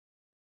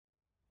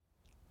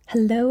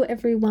Hello,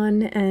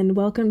 everyone, and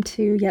welcome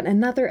to yet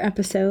another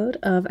episode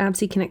of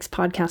ABSI Connect's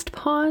podcast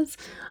Pause.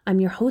 I'm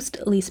your host,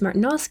 Elise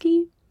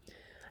Martinoski,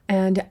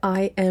 and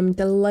I am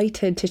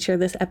delighted to share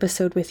this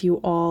episode with you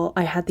all.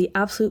 I had the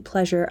absolute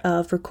pleasure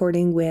of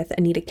recording with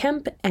Anita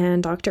Kemp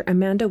and Dr.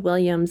 Amanda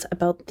Williams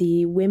about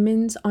the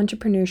Women's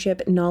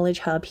Entrepreneurship Knowledge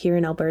Hub here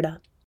in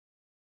Alberta.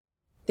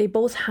 They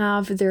both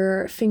have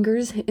their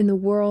fingers in the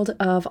world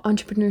of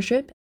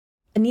entrepreneurship.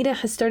 Anita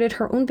has started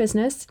her own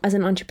business as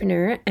an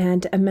entrepreneur,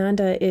 and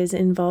Amanda is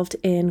involved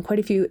in quite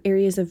a few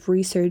areas of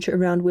research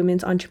around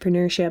women's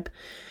entrepreneurship.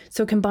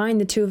 So combined,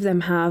 the two of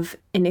them have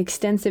an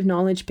extensive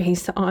knowledge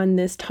base on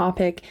this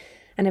topic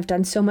and have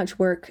done so much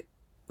work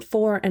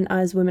for and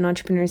as women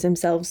entrepreneurs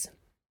themselves.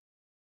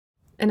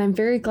 And I'm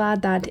very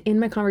glad that in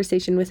my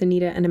conversation with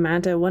Anita and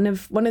Amanda, one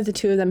of the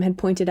two of them had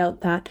pointed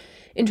out that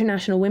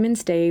International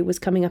Women's Day was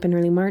coming up in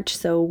early March,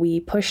 so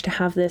we pushed to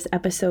have this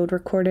episode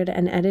recorded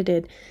and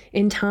edited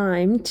in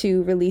time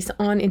to release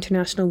on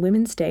International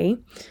Women's Day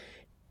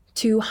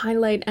to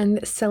highlight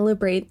and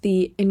celebrate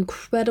the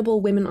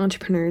incredible women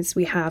entrepreneurs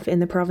we have in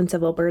the province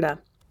of Alberta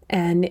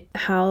and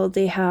how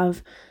they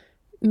have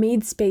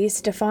made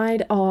space,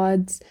 defied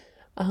odds,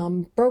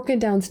 broken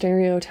down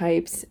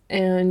stereotypes,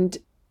 and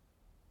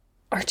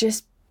are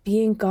just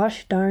being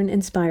gosh darn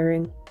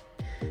inspiring.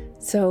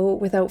 So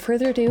without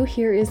further ado,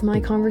 here is my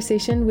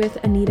conversation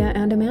with Anita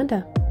and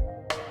Amanda.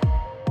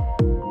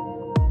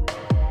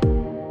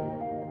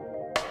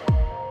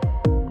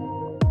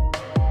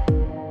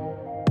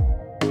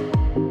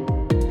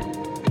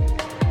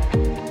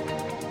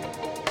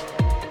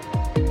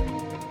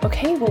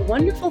 Okay, well,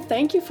 wonderful.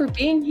 Thank you for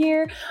being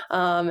here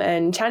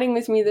and chatting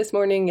with me this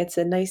morning. It's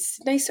a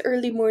nice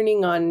early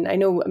morning I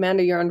know,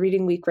 Amanda, you're on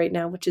reading week right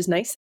now, which is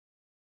nice.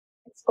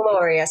 It's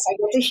glorious. I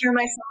get to hear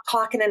myself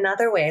talk in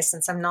another way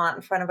since I'm not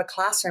in front of a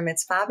classroom.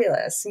 It's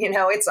fabulous.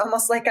 It's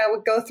almost like I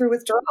would go through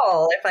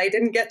withdrawal if I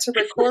didn't get to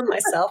record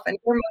myself and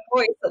hear my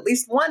voice at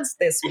least once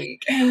this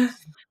week. I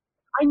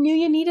knew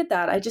you needed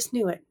that. I just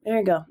knew it. There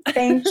you go.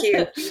 Thank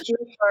you. Thank you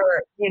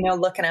for,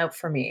 looking out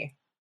for me.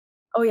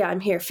 Oh yeah, I'm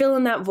here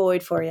filling that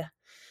void for you.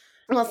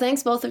 Well,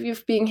 thanks both of you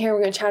for being here.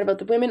 We're going to chat about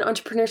the Women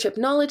Entrepreneurship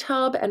Knowledge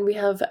Hub, and we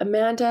have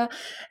Amanda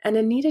and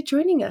Anita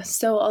joining us.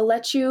 So I'll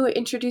let you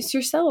introduce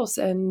yourselves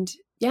and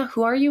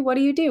who are you? What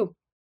do you do?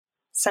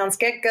 Sounds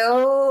good.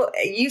 Go.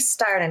 You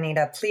start,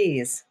 Anita,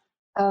 please.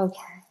 Okay.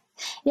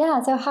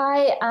 Yeah. So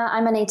hi,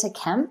 I'm Anita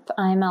Kemp.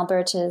 I'm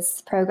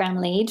Alberta's program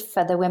lead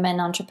for the Women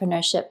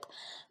Entrepreneurship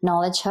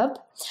Knowledge Hub.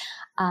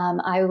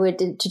 I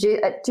would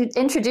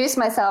introduce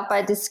myself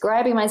by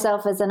describing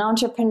myself as an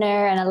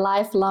entrepreneur and a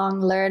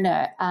lifelong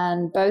learner,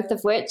 and both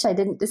of which I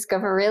didn't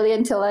discover really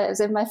until I was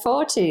in my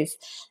 40s.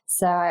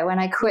 So when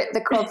I quit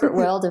the corporate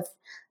world of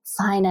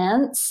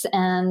finance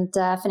and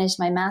finished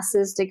my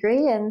master's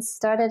degree and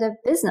started a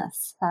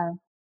business.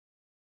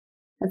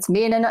 That's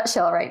me in a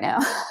nutshell right now.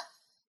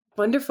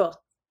 Wonderful.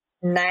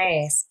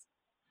 Nice.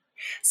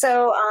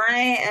 So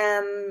I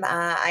am,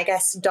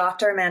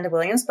 Dr. Amanda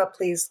Williams, but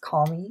please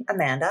call me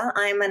Amanda.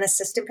 I'm an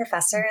assistant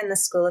professor in the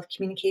School of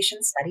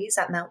Communication Studies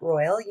at Mount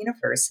Royal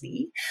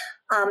University.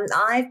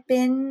 I've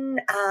been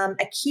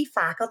a key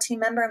faculty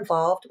member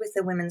involved with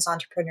the Women's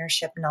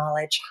Entrepreneurship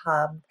Knowledge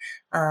Hub,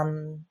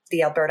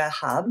 the Alberta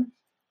Hub,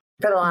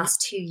 for the last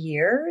 2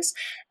 years.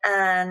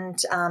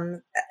 And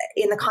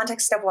in the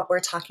context of what we're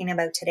talking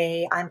about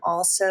today, I'm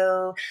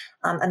also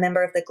a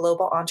member of the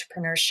Global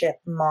Entrepreneurship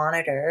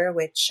Monitor,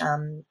 which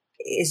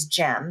is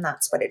GEM,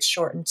 that's what it's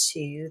shortened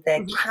to,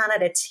 the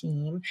Canada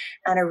team,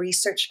 and a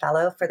research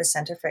fellow for the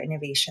Centre for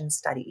Innovation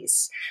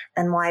Studies.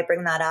 And why I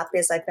bring that up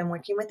is I've been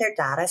working with their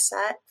data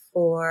set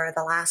for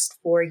the last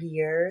 4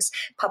 years,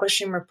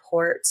 publishing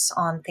reports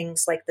on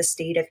things like the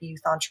state of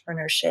youth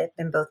entrepreneurship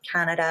in both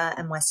Canada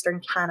and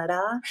Western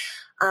Canada,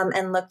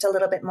 and looked a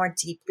little bit more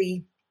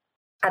deeply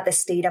at the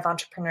state of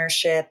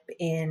entrepreneurship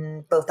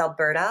in both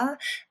Alberta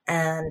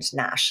and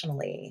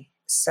nationally.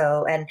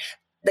 So, and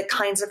the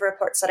kinds of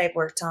reports that I've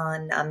worked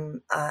on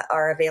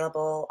are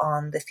available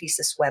on the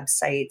thesis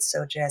website.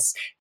 So just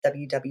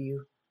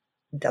www.thecis.ca.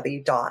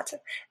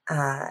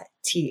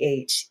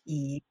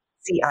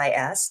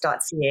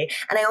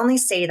 And I only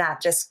say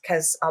that just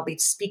because I'll be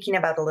speaking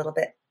about a little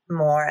bit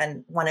more.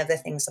 And one of the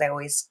things that I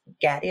always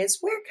get is,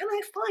 where can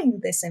I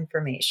find this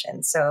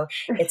information? So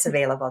it's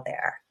available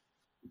there.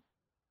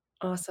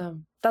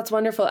 Awesome. That's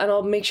wonderful. And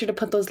I'll make sure to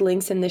put those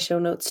links in the show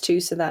notes too,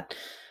 so that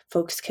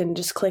folks can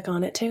just click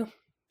on it too.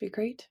 Be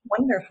great.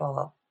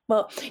 Wonderful.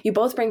 Well, you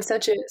both bring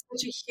such a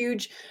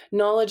huge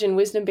knowledge and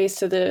wisdom base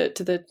to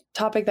the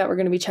topic that we're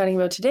going to be chatting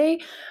about today,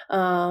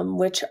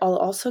 which I'll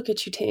also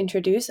get you to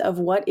introduce, of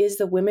what is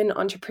the Women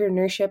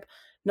Entrepreneurship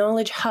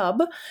Knowledge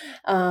Hub,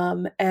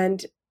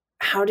 and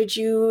how did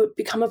you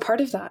become a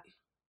part of that?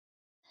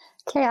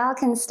 Okay, I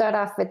can start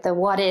off with the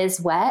what is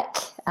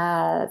WEC.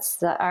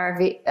 It's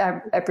our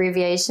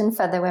abbreviation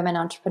for the Women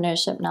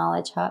Entrepreneurship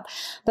Knowledge Hub.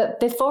 But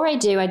before I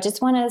do, I just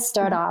want to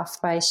start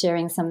off by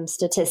sharing some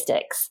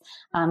statistics,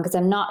 because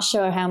I'm not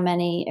sure how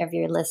many of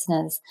your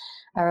listeners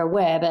are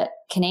aware, but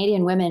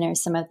Canadian women are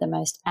some of the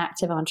most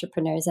active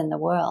entrepreneurs in the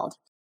world.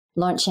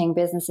 launching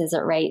businesses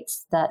at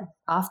rates that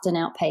often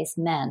outpace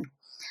men.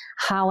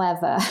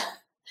 However,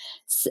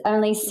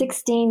 only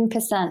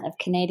 16% of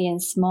Canadian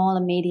small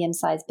and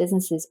medium-sized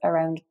businesses are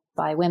owned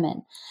by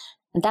women.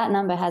 And that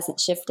number hasn't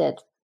shifted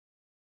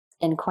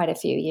in quite a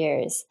few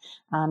years.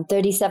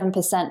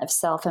 37% of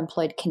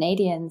self-employed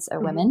Canadians are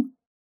women.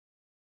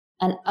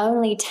 And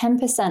only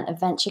 10% of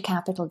venture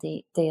capital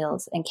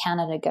deals in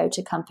Canada go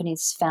to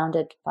companies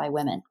founded by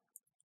women.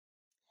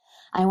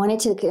 I wanted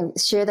to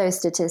share those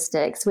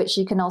statistics, which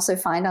you can also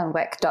find on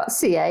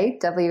wekh.ca,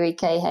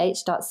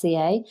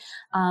 wekh.ca.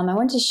 I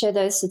wanted to share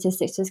those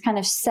statistics to kind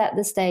of set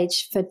the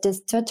stage for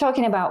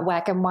talking about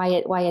WECH and why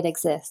it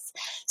exists.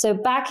 So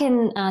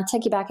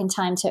take you back in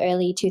time to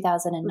early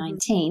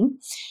 2019,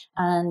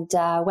 and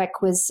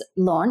WECH was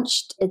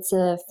launched. It's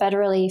a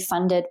federally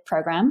funded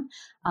program,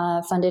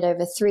 funded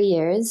over 3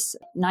 years,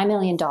 $9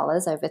 million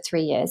over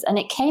 3 years. And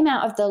it came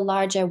out of the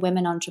larger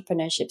women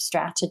entrepreneurship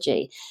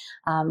strategy,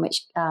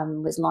 which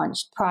was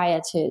launched prior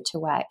to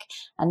WECH.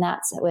 And that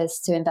was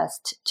to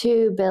invest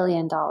 $2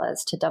 billion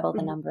to double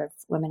the number of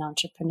women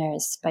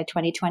entrepreneurs by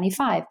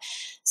 2025.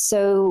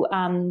 So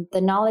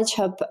the Knowledge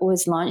Hub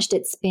was launched.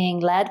 It's being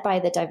led by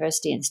the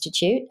Diversity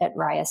Institute at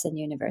Ryerson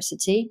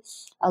University,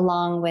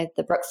 along with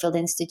the Brookfield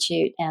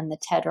Institute and the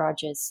Ted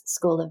Rogers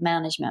School of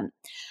Management,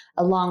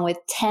 along with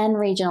 10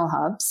 regional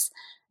hubs,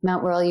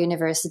 Mount Royal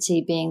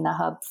University being the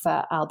hub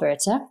for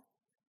Alberta.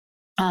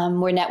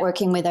 We're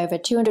networking with over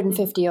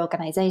 250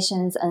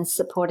 organizations and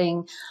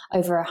supporting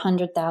over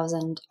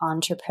 100,000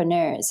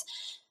 entrepreneurs.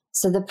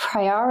 So the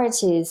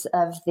priorities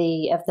of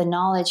the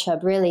Knowledge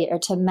Hub really are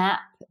to map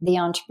the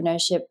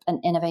entrepreneurship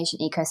and innovation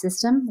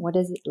ecosystem. What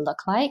does it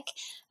look like?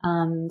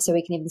 So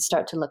we can even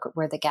start to look at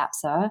where the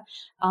gaps are.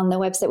 On the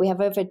website, we have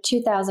over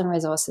 2,000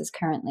 resources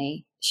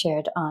currently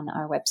shared on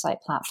our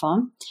website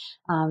platform,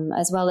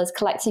 as well as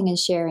collecting and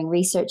sharing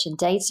research and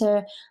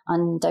data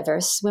on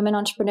diverse women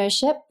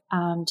entrepreneurship.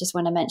 Just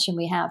want to mention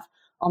we have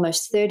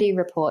almost 30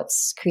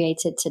 reports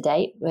created to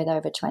date, with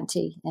over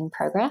 20 in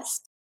progress,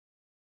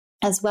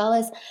 as well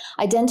as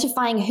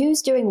identifying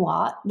who's doing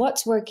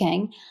what's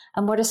working,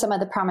 and what are some of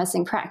the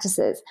promising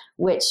practices,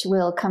 which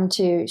we'll come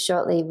to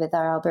shortly with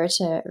our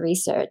Alberta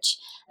research.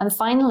 And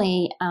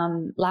finally,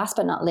 last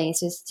but not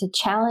least, is to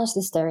challenge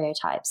the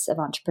stereotypes of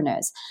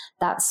entrepreneurs.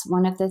 That's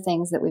one of the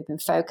things that we've been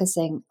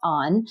focusing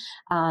on,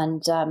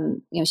 and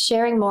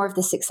sharing more of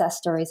the success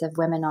stories of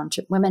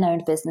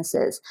women-owned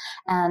businesses.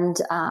 And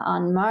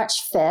on March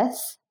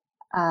 5th,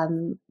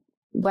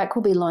 WECH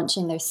will be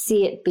launching their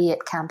See It, Be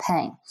It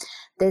campaign.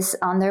 This,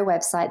 on their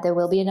website, there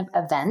will be an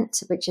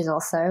event, which is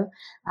also,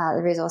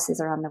 the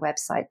resources are on the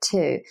website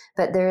too,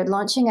 but they're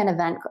launching an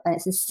event, and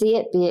it's a See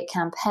It, Be It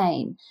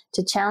campaign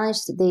to challenge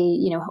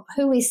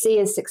who we see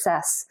as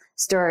success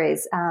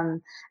stories.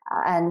 And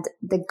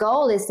the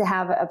goal is to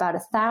have about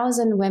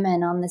 1,000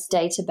 women on this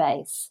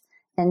database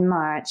in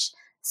March.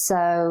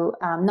 So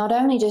not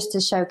only just to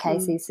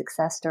showcase these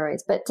success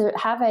stories, but to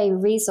have a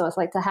resource,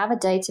 like to have a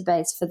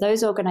database for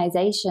those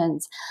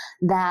organizations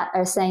that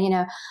are saying,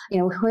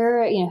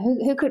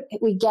 who could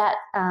we get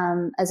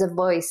as a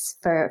voice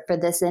for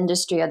this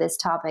industry or this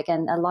topic?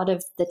 And a lot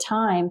of the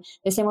time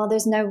they're saying, well,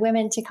 there's no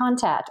women to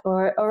contact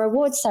or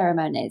award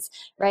ceremonies,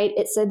 right?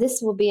 So this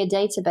will be a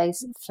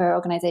database for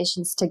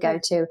organizations to go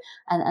to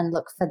and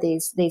look for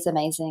these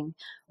amazing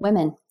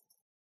women.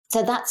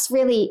 So that's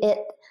really it.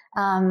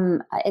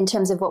 In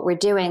terms of what we're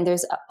doing,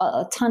 there's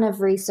a ton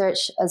of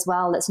research as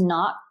well that's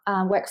not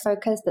WECH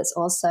focused, that's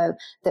also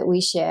that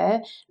we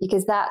share,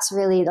 because that's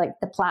really like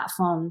the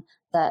platform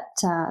that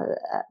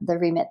the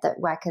remit that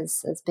WECH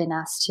has been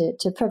asked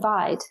to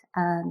provide.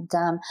 And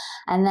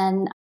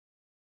then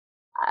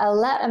I'll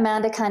let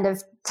Amanda kind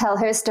of tell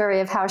her story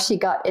of how she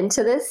got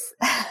into this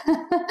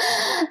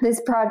this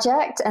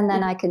project, and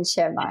then I can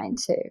share mine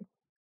too.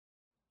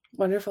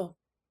 Wonderful.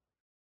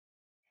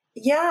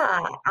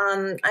 Yeah,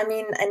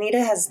 Anita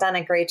has done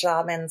a great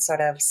job in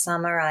sort of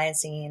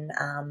summarizing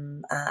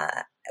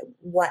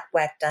what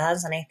WECH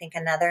does. And I think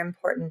another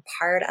important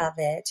part of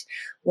it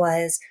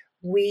was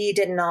we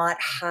did not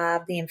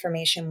have the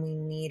information we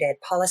needed.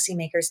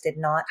 Policymakers did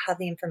not have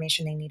the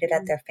information they needed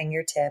at their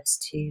fingertips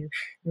to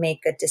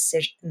make good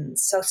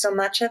decisions. So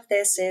much of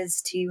this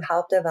is to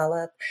help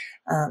develop,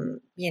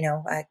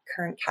 a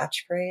current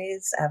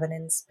catchphrase,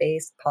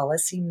 evidence-based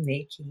policy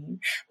making,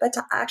 but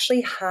to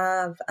actually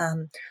have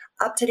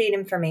up-to-date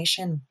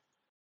information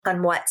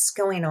on what's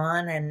going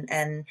on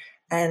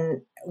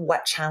and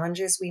what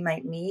challenges we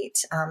might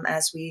meet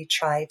as we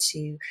try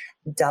to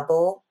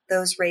double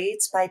those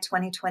rates by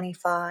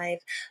 2025,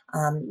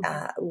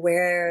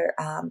 where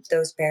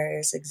those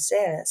barriers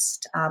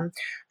exist. And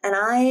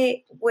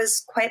I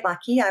was quite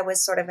lucky. I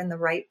was sort of in the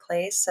right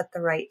place at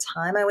the right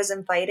time. I was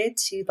invited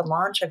to the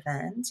launch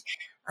event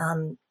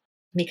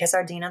because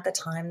our dean at the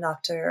time,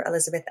 Dr.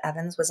 Elizabeth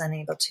Evans, was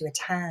unable to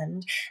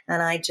attend.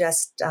 And I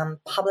just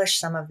published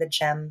some of the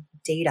GEM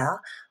data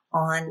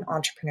on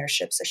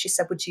entrepreneurship. So she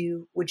said, would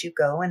you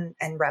go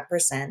and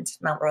represent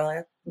Mount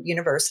Royal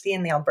University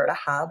and the Alberta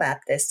Hub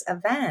at this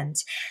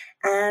event?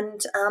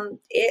 And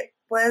it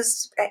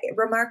was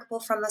remarkable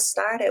from the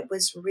start. It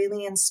was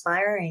really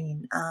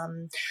inspiring.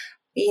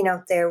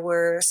 There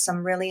were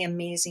some really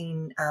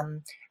amazing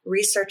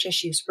research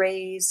issues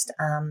raised,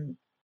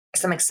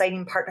 some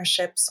exciting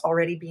partnerships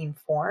already being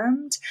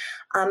formed.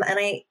 And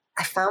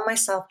I found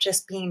myself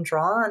just being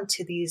drawn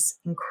to these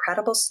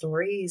incredible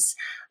stories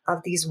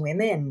of these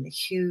women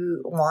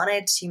who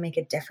wanted to make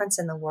a difference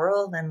in the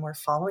world and were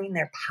following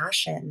their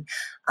passion.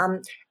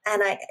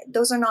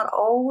 Those are not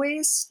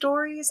always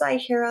stories I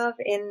hear of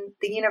in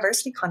the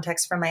university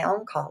context from my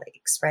own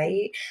colleagues,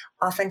 right?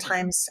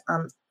 Oftentimes,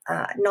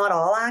 not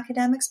all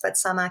academics, but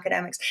some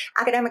academics.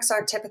 Academics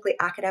aren't typically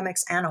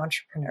academics and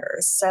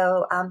entrepreneurs.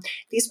 So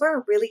these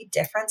were really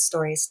different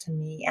stories to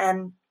me.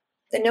 And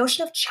the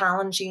notion of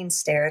challenging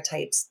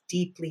stereotypes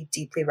deeply,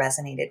 deeply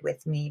resonated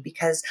with me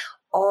because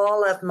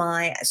all of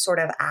my sort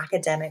of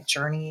academic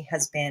journey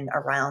has been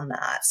around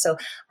that. So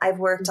I've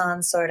worked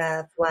on sort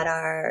of what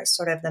are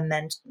sort of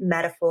the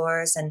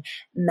metaphors and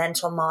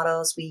mental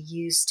models we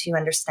use to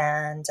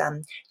understand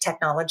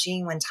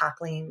technology when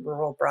tackling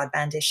rural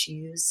broadband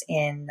issues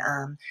in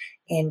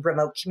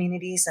remote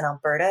communities in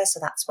Alberta. So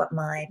that's what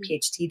my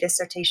PhD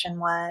dissertation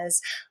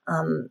was.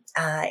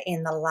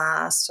 In the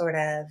last sort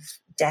of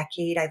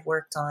decade, I've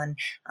worked on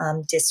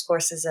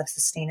discourses of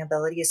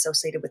sustainability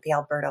associated with the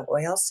Alberta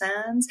oil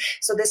sands.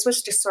 So this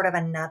was just sort of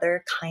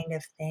another kind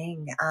of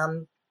thing.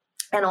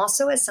 And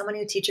also as someone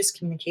who teaches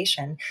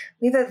communication,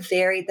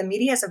 the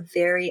media has a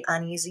very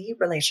uneasy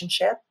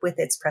relationship with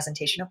its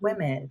presentation of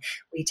women.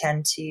 We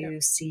tend to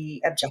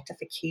see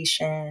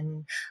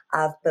objectification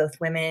of both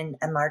women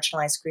and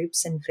marginalized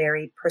groups in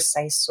very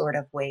precise sort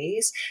of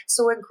ways.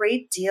 So a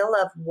great deal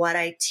of what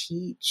I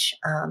teach,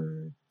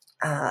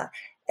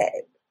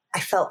 I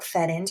felt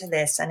fed into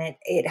this, and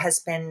it has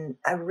been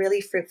a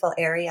really fruitful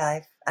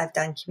area. I've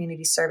done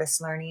community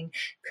service learning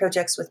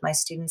projects with my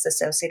students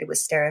associated with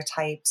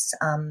stereotypes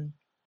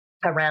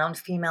around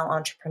female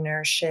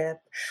entrepreneurship.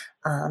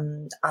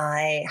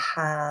 I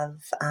have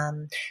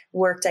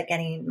worked at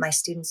getting my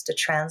students to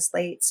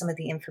translate some of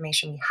the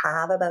information we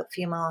have about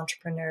female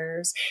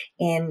entrepreneurs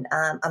in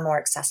a more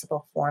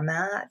accessible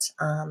format.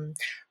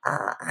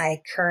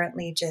 I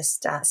currently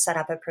just set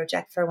up a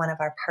project for one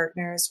of our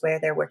partners where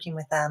they're working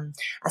with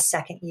a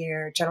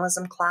second-year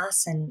journalism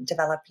class and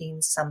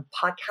developing some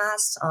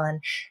podcasts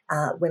on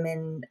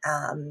women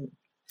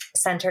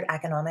centered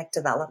economic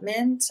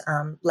development,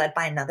 led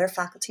by another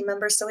faculty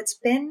member. So it's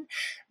been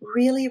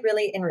really,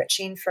 really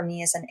enriching for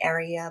me as an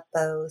area,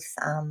 both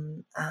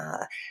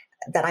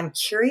that I'm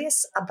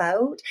curious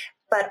about,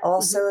 but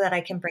also that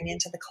I can bring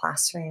into the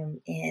classroom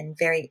in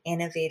very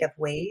innovative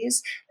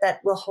ways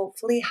that will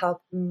hopefully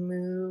help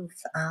move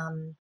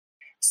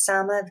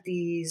some of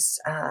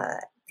these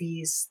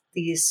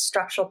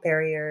structural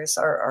barriers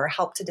or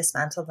help to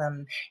dismantle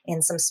them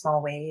in some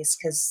small ways,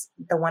 because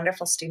the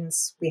wonderful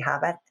students we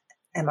have at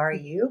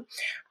MRU,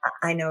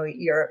 I know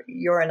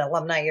you're an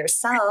alumni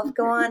yourself,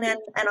 go on and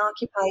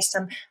occupy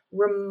some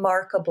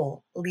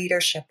remarkable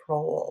leadership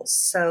roles.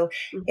 So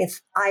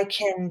if I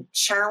can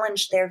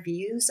challenge their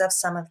views of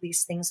some of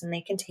these things and they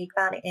can take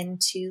that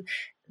into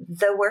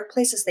the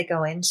workplaces they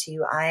go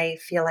into, I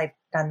feel I've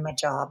done my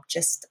job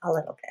just a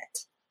little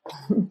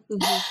bit.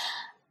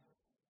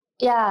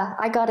 Yeah,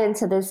 I got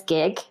into this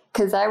gig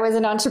because I was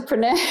an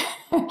entrepreneur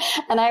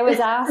and I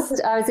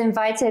was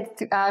invited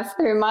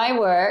through my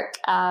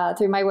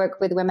work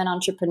with women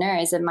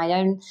entrepreneurs in my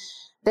own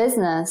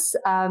business.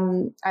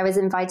 I was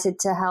invited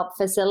to help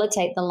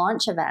facilitate the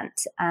launch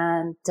event,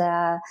 and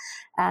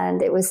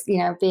it was,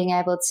 being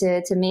able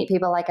to meet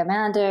people like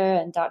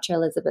Amanda and Dr.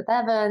 Elizabeth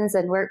Evans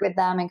and work with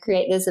them and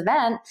create this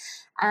event.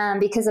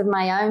 Because of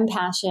my own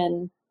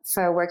passion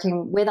for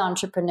working with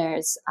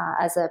entrepreneurs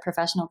as a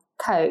professional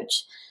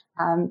coach.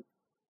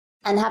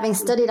 And having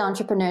studied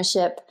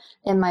entrepreneurship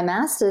in my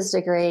master's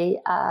degree,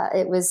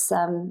 it was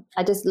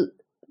I just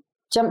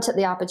jumped at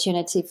the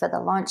opportunity for the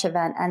launch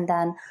event, and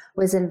then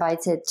was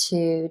invited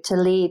to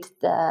lead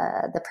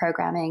the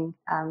programming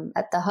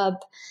at the hub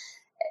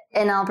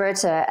in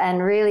Alberta.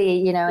 And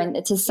really,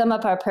 and to sum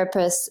up our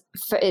purpose,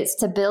 it's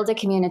to build a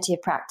community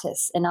of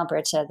practice in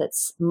Alberta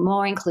that's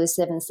more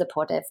inclusive and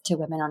supportive to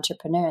women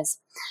entrepreneurs.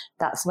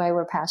 That's why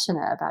we're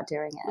passionate about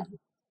doing it.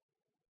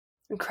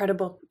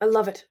 Incredible. I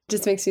love it.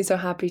 Just makes me so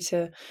happy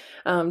to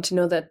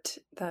know that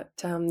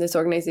this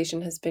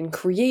organization has been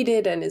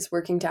created and is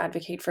working to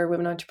advocate for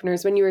women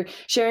entrepreneurs. When you were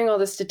sharing all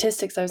the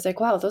statistics, I was like,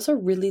 wow, those are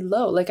really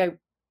low. Like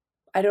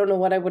I don't know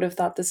what I would have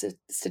thought the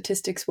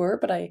statistics were,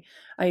 but I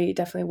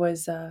definitely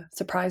was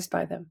surprised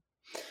by them.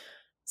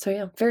 So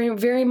yeah, very,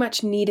 very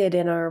much needed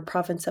in our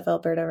province of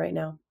Alberta right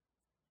now.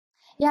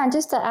 Yeah, and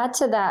just to add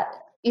to that,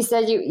 you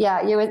said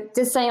you were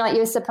just saying like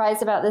you were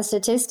surprised about the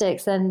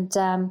statistics, and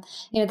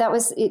that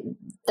was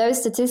those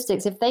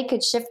statistics. If they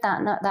could shift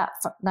that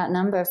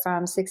number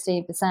from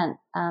 16%,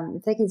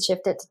 if they could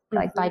shift it to,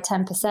 like by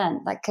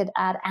 10%, that could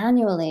add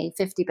annually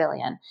 $50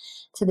 billion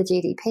to the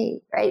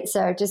GDP, right?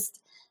 So just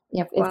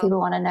if people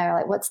want to know,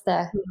 like, what's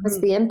the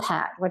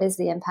impact? What is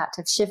the impact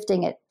of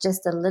shifting it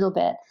just a little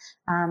bit?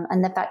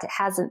 And the fact it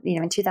hasn't,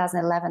 in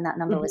 2011, that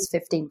number was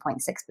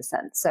 15.6%.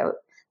 So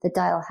the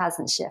dial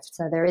hasn't shifted.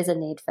 So there is a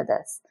need for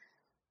this.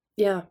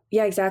 Yeah,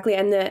 exactly.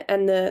 And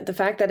the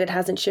fact that it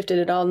hasn't shifted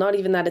at all, not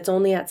even that it's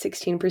only at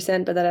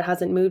 16%, but that it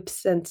hasn't moved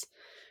since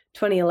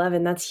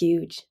 2011, that's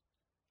huge.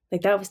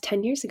 Like, that was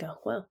 10 years ago.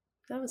 Wow.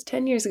 That was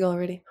 10 years ago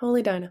already.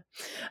 Holy Dinah.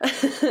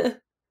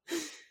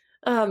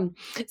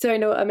 So I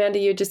know, Amanda,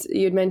 you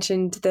had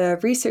mentioned the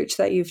research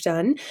that you've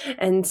done.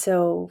 And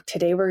so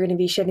today we're going to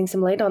be shedding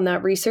some light on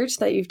that research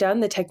that you've done,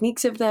 the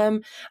techniques of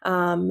them,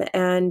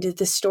 and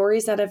the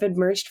stories that have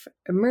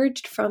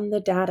emerged from the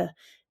data.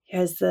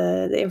 Because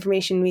the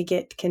information we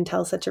get can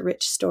tell such a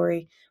rich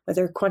story,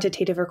 whether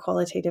quantitative or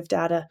qualitative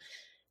data.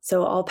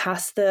 So I'll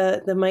pass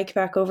the mic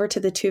back over to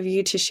the two of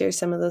you to share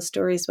some of those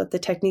stories, what the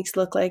techniques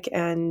look like,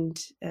 and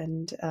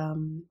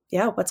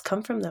what's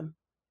come from them.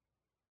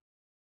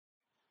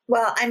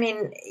 Well, I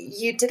mean,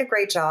 you did a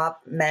great job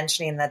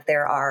mentioning that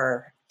there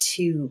are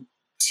two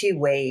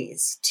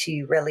ways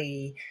to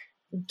really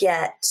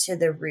get to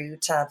the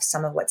root of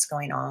some of what's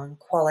going on,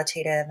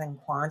 qualitative and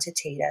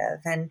quantitative.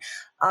 And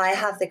I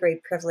have the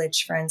great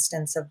privilege, for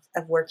instance, of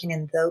working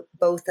in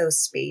both those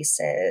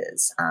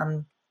spaces.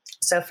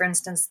 So, for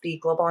instance, the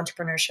Global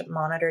Entrepreneurship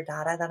Monitor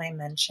data that I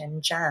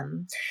mentioned,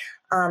 GEM,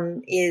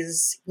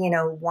 is,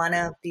 one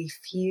of the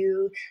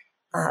few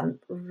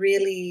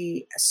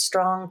really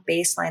strong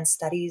baseline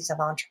studies of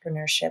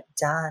entrepreneurship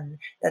done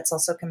that's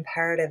also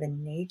comparative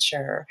in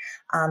nature,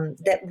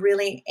 that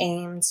really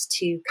aims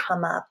to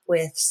come up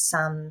with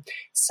some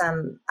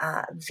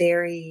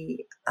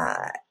very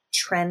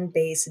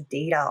trend-based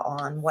data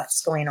on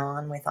what's going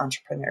on with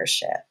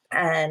entrepreneurship.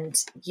 And,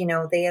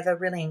 they have a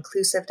really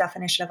inclusive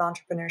definition of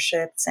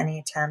entrepreneurship. It's any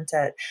attempt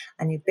at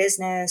a new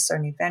business or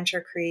new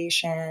venture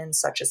creation,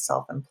 such as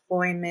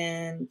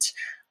self-employment,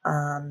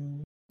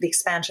 the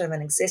expansion of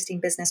an existing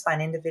business by an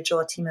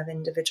individual, a team of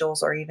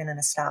individuals, or even an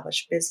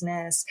established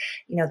business.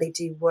 They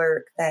do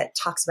work that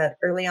talks about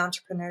early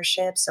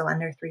entrepreneurship, so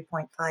under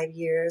 3.5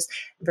 years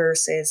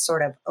versus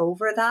sort of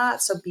over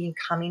that, so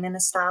becoming an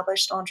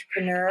established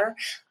entrepreneur.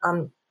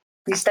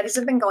 These studies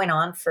have been going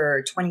on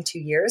for 22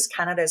 years.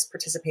 Canada's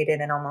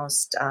participated in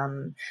almost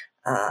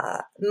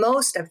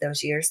most of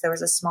those years. There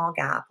was a small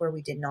gap where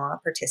we did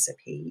not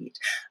participate.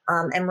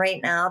 And right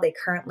now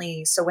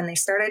so when they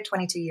started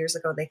 22 years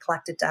ago, they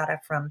collected data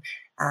from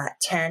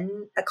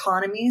 10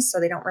 economies. So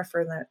they don't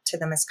refer to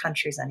them as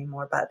countries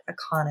anymore, but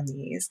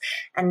economies.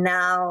 And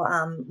now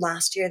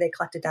last year they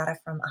collected data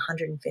from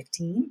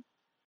 115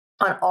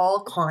 on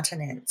all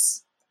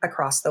continents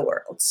across the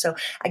world. So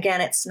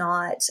again,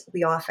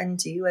 we often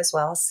do as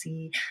well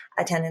see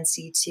a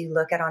tendency to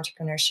look at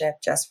entrepreneurship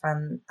just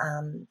from,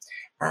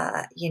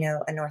 a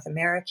North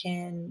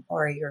American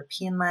or a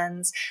European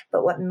lens.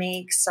 But what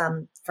makes,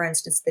 for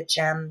instance, the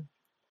GEM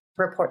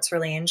reports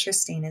really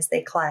interesting is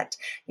they collect,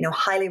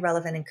 highly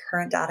relevant and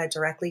current data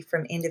directly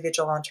from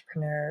individual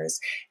entrepreneurs.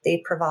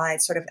 They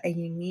provide sort of a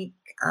unique,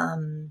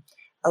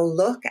 a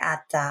look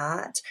at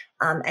that,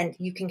 and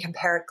you can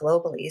compare it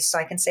globally. So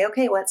I can say,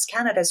 okay, what's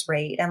Canada's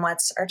rate and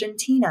what's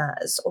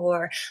Argentina's?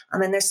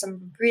 And there's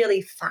some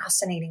really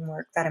fascinating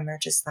work that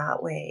emerges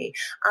that way.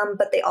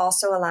 But they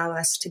also allow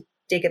us to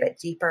dig a bit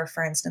deeper,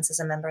 for instance, as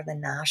a member of the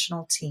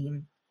national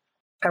team,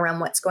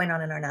 around what's going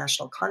on in our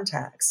national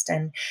context.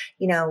 And,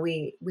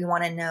 we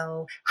want to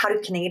know, how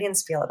do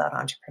Canadians feel about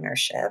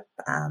entrepreneurship?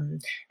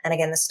 And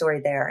again, the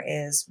story there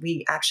is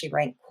we actually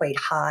rank quite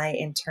high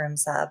in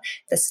terms of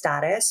the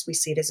status. We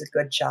see it as a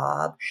good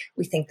job.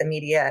 We think the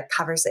media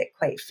covers it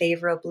quite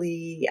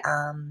favorably.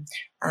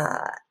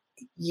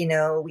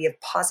 We have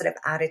positive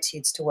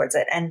attitudes towards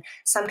it. And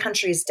some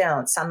countries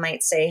don't. Some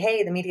might say,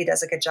 hey, the media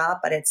does a good job,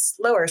 but it's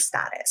lower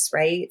status,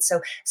 right?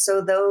 So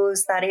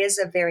that is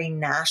a very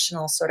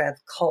national sort of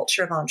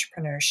culture of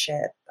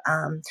entrepreneurship.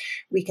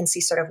 We can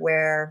see sort of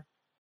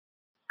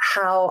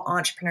how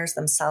entrepreneurs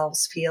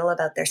themselves feel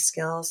about their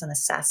skills and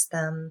assess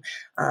them.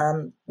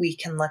 We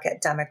can look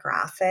at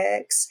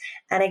demographics.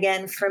 And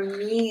again, for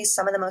me,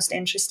 some of the most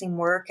interesting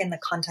work in the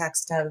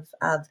context of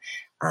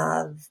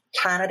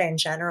Canada in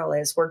general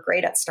is we're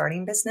great at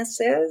starting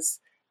businesses,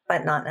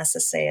 but not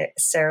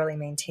necessarily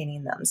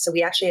maintaining them. So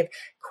we actually have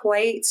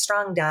quite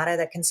strong data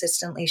that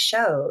consistently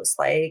shows,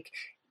 we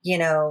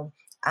don't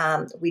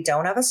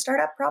have a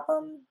startup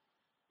problem,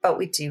 but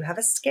we do have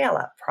a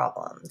scale-up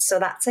problem. So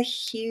that's a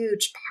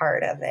huge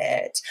part of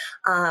it.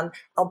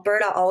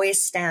 Alberta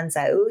always stands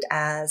out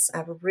as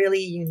a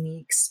really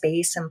unique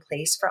space and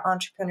place for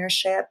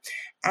entrepreneurship.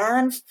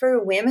 And for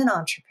women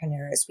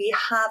entrepreneurs, we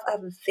have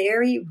a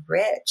very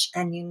rich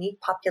and unique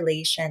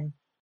population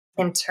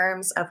in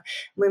terms of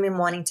women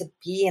wanting to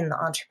be in the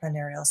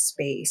entrepreneurial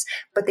space,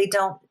 but they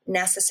don't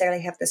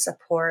necessarily have the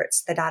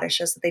supports. The data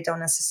shows that they don't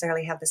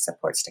necessarily have the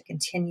supports to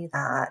continue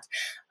that.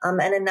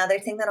 And another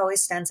thing that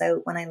always stands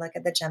out when I look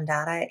at the GEM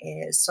data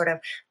is sort of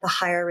the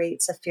higher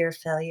rates of fear of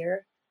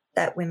failure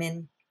that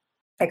women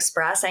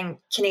express, and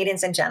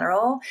Canadians in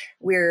general,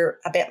 we're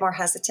a bit more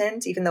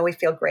hesitant. Even though we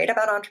feel great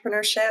about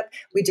entrepreneurship,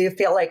 we do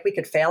feel like we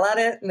could fail at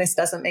it, and this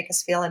doesn't make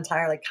us feel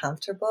entirely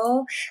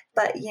comfortable.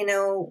 But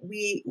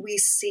we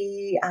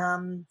see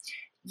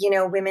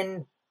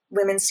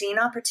women seeing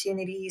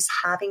opportunities,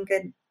 having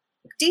good,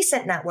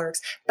 decent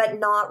networks, but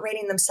not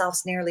rating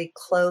themselves nearly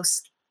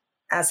close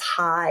as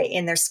high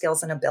in their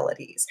skills and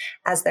abilities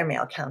as their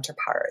male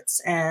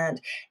counterparts.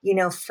 And,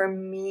 for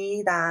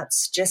me,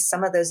 that's just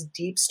some of those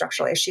deep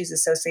structural issues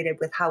associated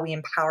with how we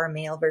empower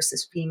male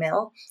versus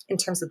female in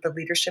terms of the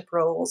leadership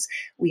roles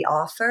we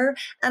offer.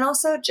 And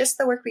also just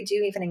the work we do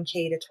even in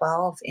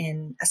K-12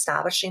 in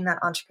establishing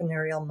that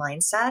entrepreneurial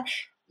mindset,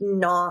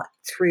 not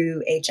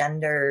through a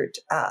gendered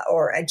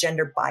or a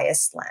gender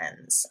biased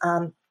lens.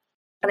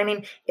 And I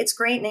mean, it's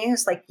great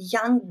news. Like,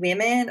 young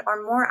women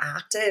are more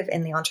active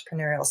in the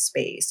entrepreneurial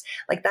space.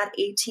 Like, that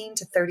 18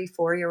 to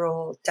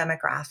 34-year-old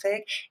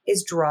demographic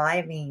is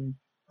driving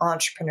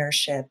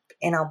entrepreneurship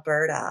in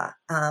Alberta.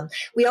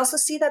 We also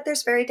see that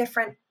there's very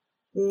different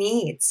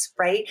needs,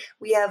 right?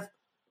 We have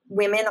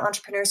women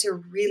entrepreneurs who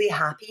are really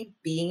happy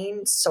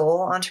being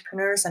sole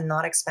entrepreneurs and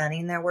not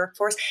expanding their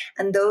workforce.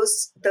 And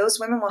those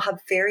women will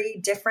have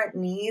very different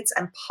needs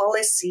and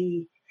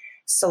policy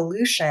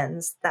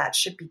solutions that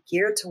should be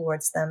geared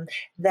towards them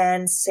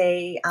than,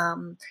 say,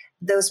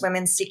 those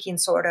women seeking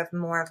sort of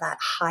more of that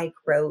high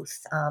growth.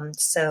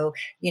 So,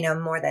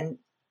 more than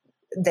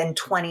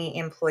 20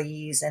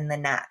 employees in the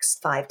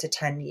next 5 to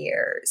 10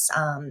 years.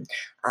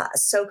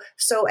 So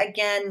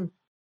again,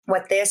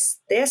 what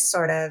this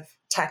sort of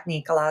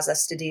technique allows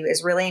us to do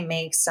is really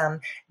make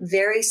some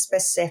very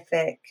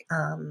specific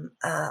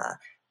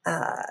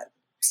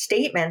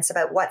statements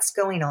about what's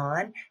going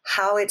on,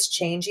 how it's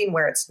changing,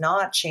 where it's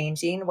not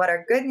changing, what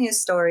our good news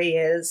story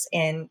is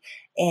in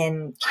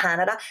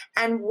Canada,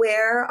 and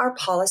where our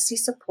policy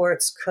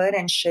supports could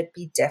and should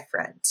be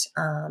different.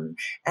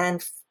 And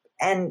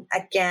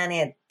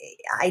again,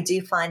 I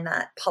do find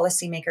that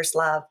policymakers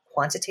love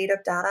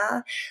quantitative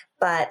data,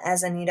 but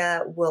as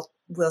Anita will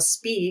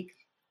speak,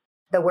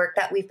 the work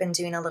that we've been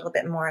doing a little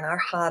bit more in our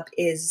hub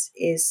is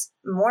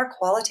more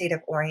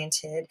qualitative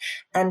oriented.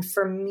 And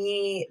for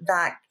me,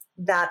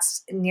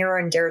 that's nearer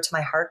and dearer to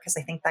my heart, because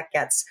I think that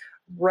gets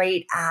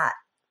right at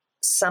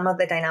some of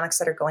the dynamics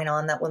that are going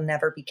on that will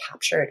never be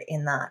captured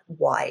in that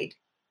wide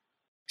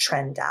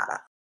trend data.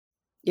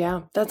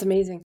 Yeah, that's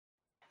amazing.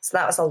 So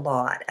that was a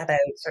lot about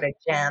sort of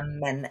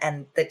GEM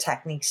and the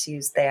techniques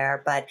used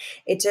there, but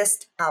it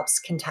just helps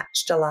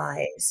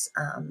contextualize,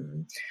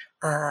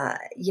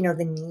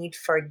 the need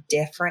for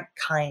different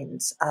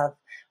kinds of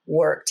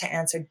work to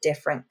answer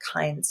different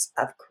kinds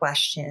of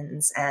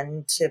questions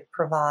and to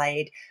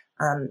provide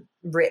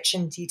rich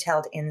and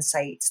detailed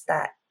insights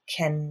that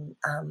can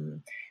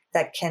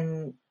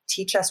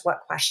teach us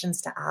what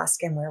questions to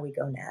ask and where we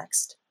go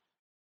next.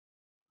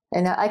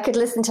 And I could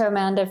listen to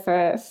Amanda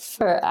for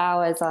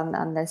hours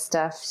on this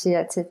stuff. She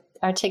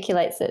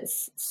articulates it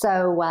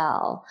so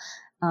well.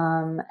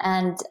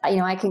 And,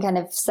 I can kind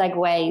of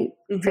segue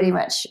pretty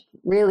much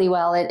really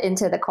well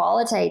into the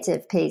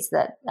qualitative piece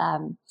that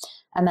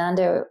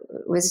Amanda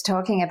was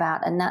talking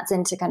about. And that's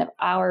into kind of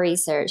our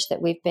research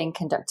that we've been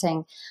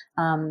conducting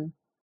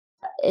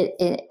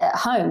at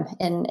home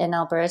in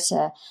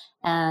Alberta.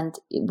 And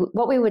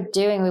what we were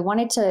doing,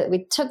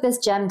 we took this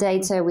GEM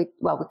data, we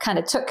kind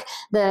of took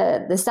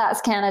the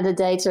Stats Canada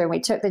data and we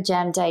took the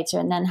GEM data,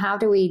 and then how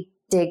do we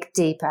dig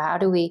deeper? How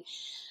do we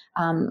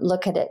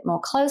look at it more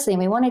closely?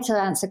 And we wanted to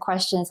answer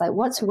questions like,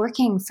 what's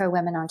working for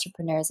women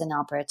entrepreneurs in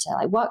Alberta?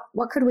 Like,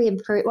 what could we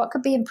improve? What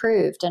could be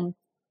improved? And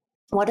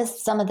what are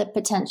some of the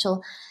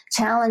potential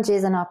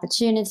challenges and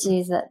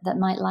opportunities that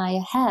might lie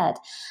ahead?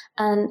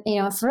 And,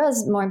 for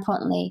us, more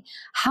importantly,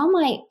 how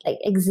might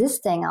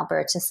existing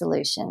Alberta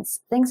solutions,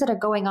 things that are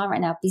going on right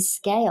now, be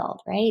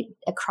scaled, right,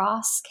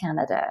 across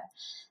Canada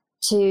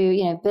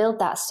to, build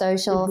that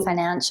social,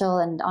 financial,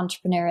 and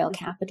entrepreneurial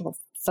capital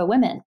for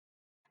women?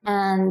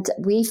 And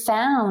we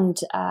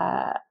found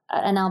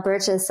an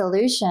Alberta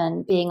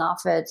solution being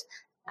offered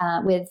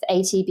with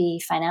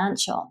ATB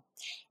Financial,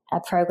 a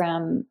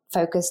program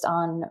focused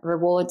on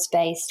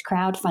rewards-based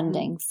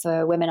crowdfunding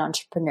for women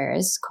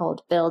entrepreneurs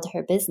called Build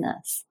Her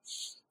Business.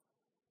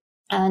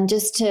 And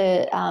just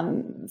to,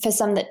 for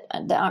some that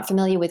aren't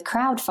familiar with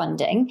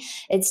crowdfunding,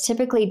 it's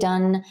typically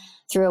done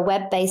through a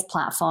web-based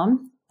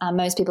platform.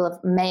 Most people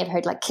may have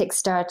heard like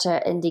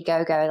Kickstarter,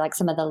 Indiegogo, like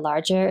some of the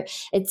larger.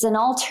 It's an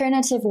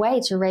alternative way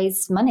to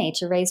raise money,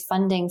 to raise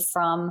funding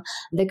from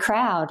the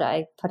crowd,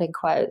 I put in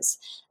quotes.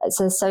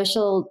 It's a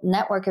social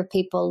network of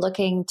people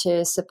looking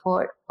to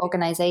support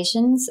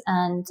organizations,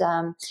 and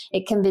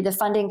the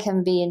funding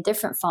can be in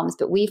different forms,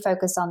 but we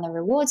focus on the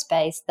rewards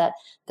base that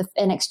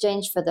in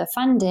exchange for the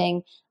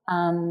funding,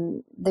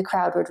 the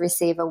crowd would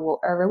receive a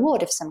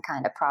reward of some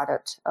kind of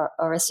product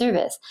or a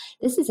service.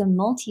 This is a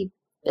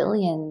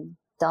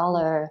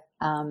multi-billion-dollar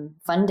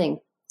funding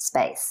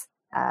space.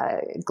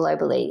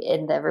 globally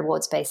in the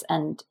reward space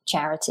and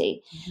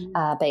charity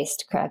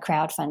based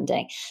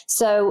crowdfunding.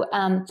 So,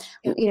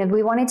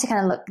 we wanted to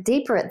kind of look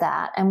deeper at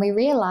that, and we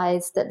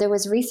realized that there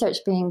was research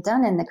being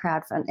done in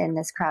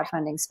this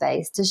crowdfunding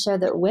space to show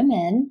that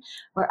women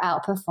were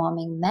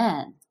outperforming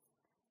men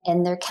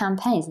in their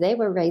campaigns. They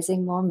were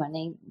raising more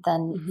money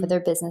than for their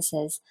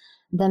businesses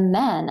than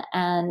men.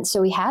 And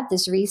so we had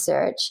this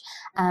research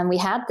and we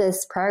had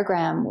this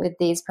program with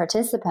these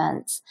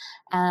participants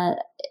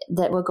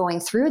that were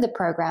going through the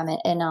program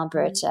in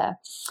Alberta.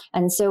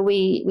 And so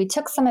we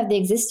took some of the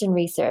existing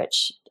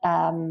research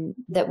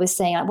that was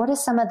saying, what are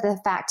some of the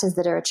factors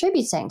that are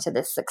attributing to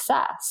this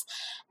success?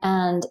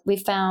 And we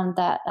found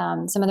that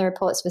some of the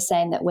reports were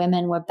saying that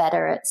women were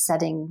better at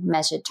setting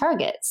measured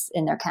targets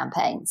in their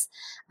campaigns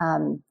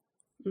and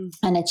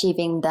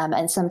achieving them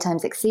and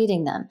sometimes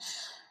exceeding them.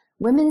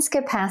 Women's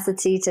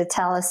capacity to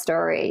tell a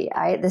story,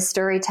 the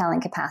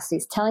storytelling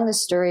capacities, telling the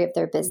story of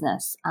their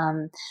business.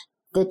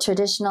 The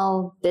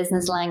traditional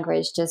business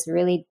language just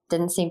really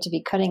didn't seem to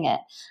be cutting it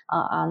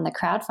on the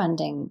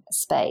crowdfunding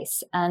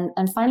space. And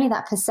finally,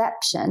 that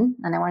perception,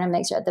 and I want to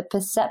make sure, the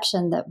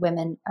perception that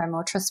women are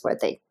more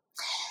trustworthy.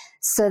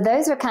 So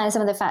those were kind of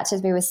some of the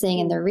factors we were seeing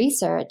in the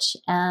research,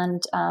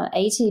 and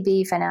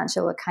ATB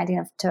Financial were kind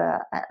enough to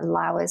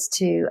allow us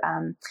to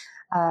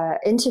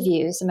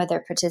interview some of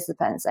their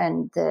participants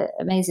and the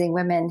amazing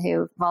women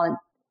who volunteered.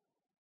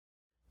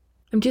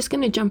 I'm just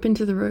going to jump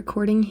into the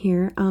recording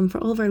here. For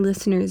all of our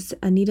listeners,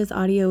 Anita's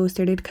audio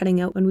started cutting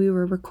out when we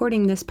were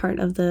recording this part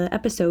of the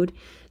episode.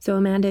 So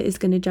Amanda is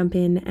going to jump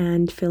in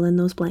and fill in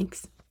those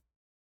blanks.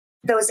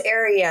 Those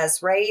areas,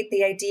 right?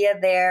 The idea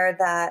there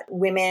that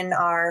women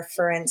are,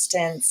 for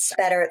instance,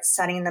 better at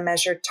setting the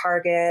measured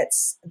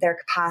targets, their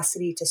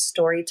capacity to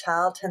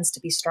storytell tends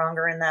to be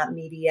stronger in that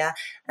media,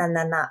 and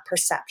then that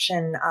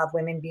perception of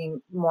women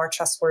being more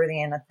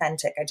trustworthy and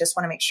authentic. I just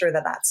want to make sure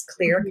that that's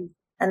clear. Mm-hmm.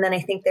 And then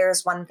I think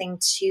there's one thing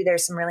too,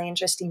 there's some really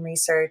interesting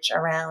research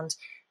around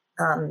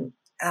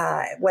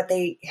what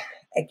they,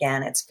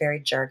 again, it's very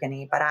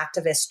jargony, but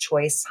activist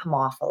choice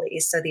homophily.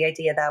 So the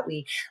idea that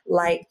we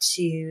like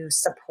to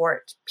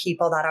support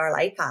people that are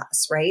like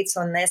us, right?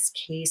 So in this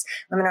case,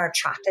 women are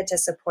attracted to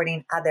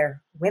supporting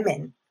other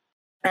women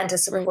and to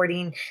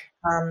supporting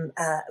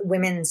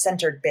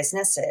women-centered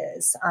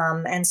businesses.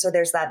 And so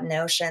there's that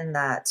notion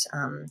that,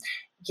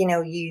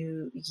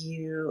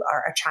 you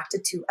are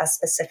attracted to a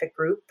specific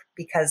group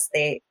because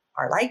they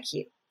are like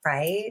you,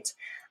 right?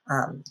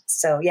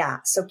 So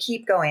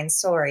keep going.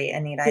 Sorry,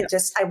 Anita. Yeah.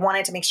 I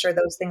wanted to make sure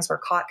those things were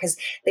caught because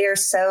they are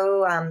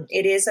so,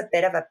 it is a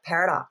bit of a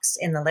paradox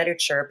in the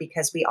literature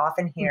because we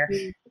often hear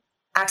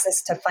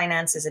access to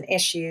finance is an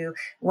issue.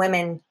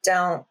 Women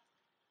don't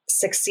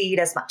succeed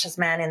as much as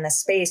men in this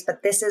space,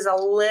 but this is a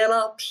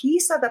little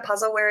piece of the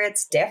puzzle where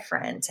it's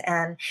different.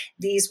 And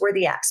these were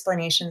the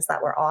explanations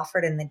that were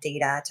offered in the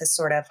data to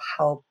sort of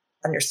help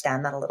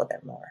understand that a little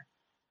bit more.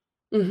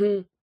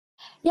 Mm-hmm.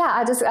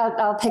 Yeah,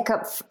 I'll pick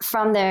up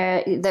from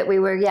there that we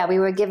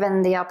were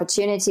given the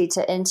opportunity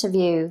to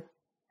interview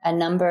a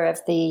number of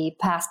the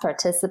past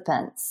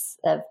participants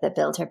of the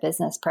Build Her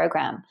Business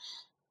program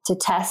to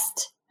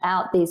test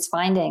out these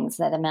findings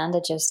that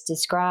Amanda just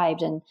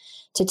described and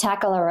to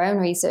tackle our own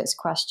research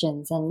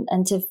questions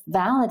and to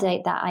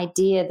validate that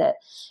idea that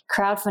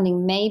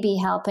crowdfunding may be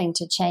helping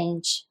to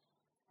change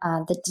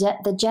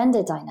the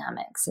gender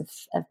dynamics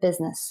of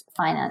business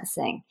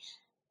financing.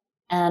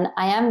 And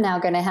I am now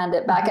going to hand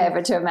it back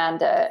over to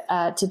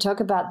Amanda to talk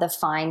about the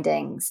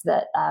findings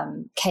that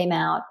came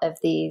out of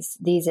these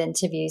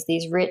interviews,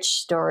 these rich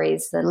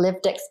stories, the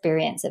lived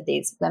experience of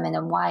these women,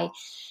 and why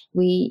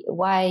we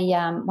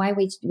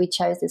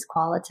chose this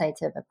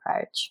qualitative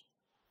approach.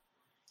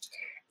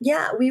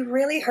 Yeah, we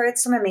really heard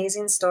some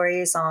amazing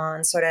stories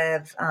on sort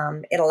of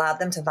it allowed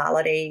them to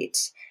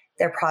validate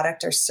their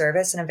product or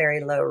service in a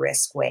very low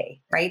risk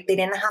way, right? They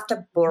didn't have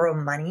to borrow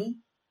money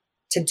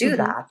to do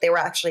that. They were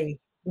actually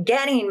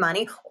getting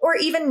money or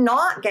even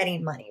not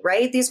getting money,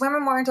 right? These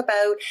women weren't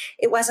about,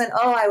 it wasn't,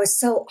 oh, I was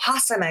so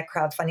awesome at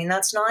crowdfunding.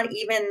 That's not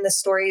even the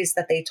stories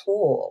that they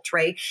told,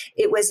 right?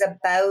 It was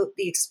about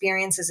the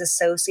experiences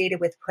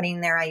associated with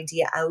putting their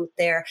idea out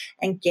there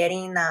and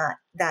getting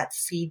that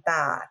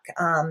feedback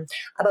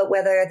about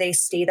whether they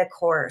stay the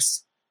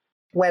course,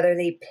 whether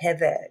they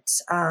pivot.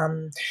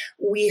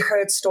 We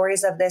heard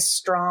stories of this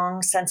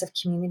strong sense of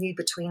community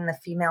between the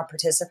female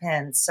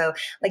participants. So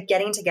like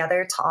getting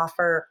together to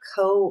offer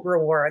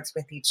co-rewards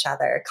with each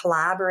other,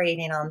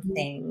 collaborating on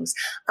things,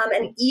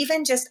 and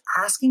even just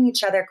asking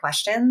each other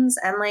questions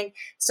and like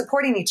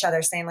supporting each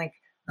other, saying like,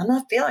 I'm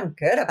not feeling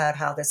good about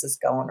how this is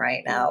going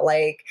right now.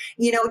 Like,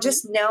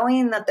 just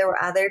knowing that there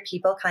were other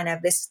people kind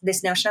of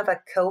this notion of a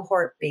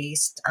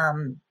cohort-based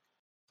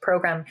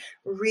program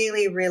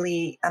really,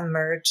 really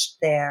emerged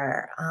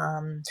there.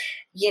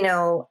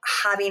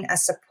 Having a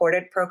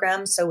supported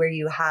program, so where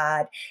you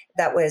had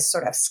that was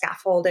sort of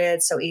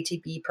scaffolded, so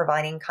ATB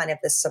providing kind of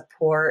the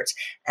support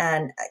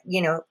and,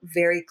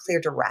 very clear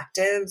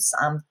directives,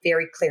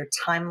 very clear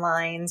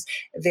timelines,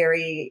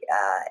 very,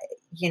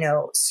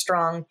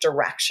 strong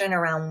direction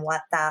around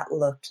what that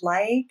looked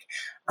like.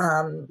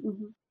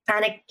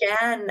 And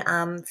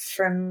again,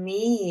 for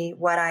me,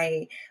 what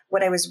I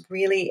was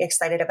really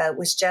excited about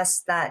was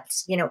just that,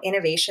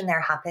 innovation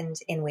there happened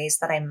in ways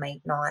that I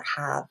might not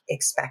have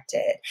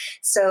expected.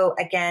 So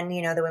again,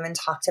 the women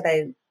talked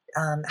about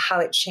how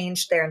it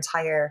changed their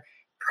entire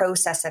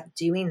process of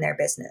doing their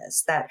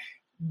business, that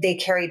they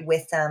carried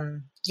with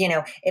them.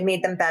 It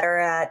made them better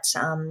at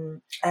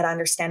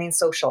understanding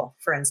social,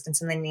 for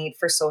instance, and the need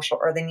for social,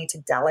 or the need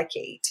to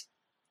delegate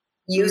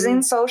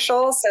using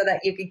social so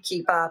that you could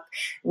keep up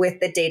with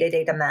the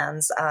day-to-day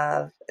demands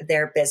of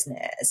their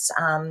business.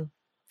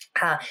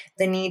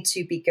 The need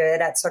to be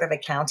good at sort of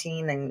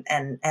accounting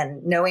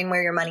and knowing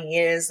where your money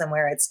is and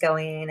where it's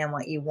going and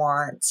what you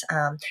want,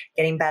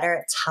 getting better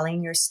at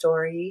telling your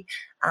story,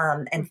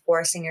 and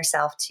forcing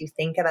yourself to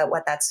think about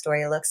what that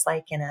story looks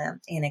like in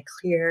a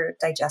clear,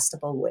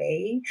 digestible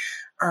way.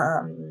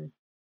 And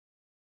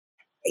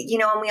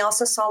we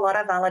also saw a lot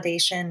of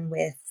validation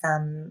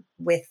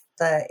with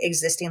the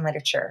existing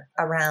literature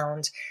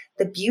around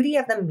the beauty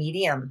of the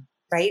medium,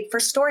 right, for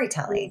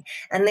storytelling.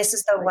 And this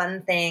is the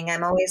one thing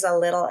I'm always a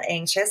little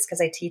anxious, because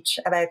I teach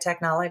about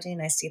technology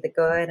and I see the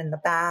good and the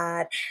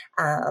bad.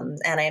 And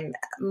I'm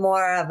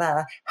more of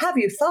a, have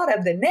you thought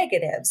of the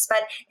negatives?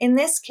 But in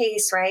this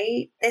case,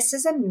 right, this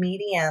is a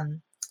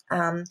medium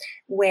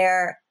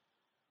where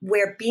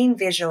being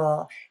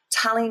visual,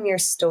 telling your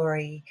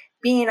story,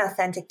 being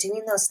authentic,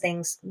 doing those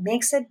things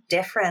makes a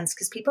difference,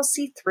 because people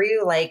see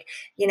through,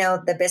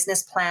 the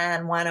business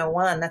plan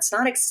 101. That's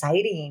not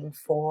exciting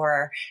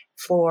for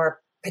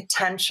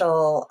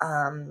potential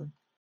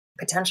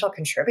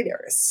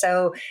contributors.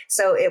 So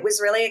it was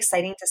really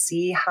exciting to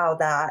see how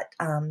that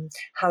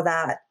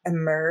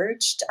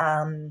emerged,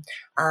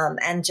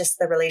 and just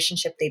the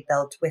relationship they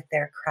built with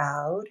their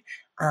crowd.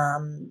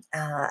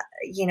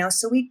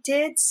 So we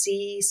did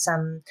see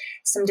some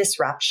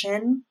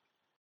disruption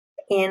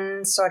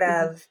in sort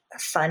of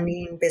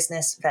funding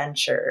business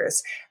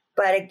ventures.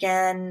 But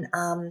again,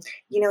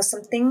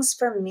 some things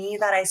for me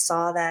that I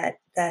saw that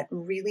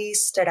really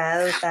stood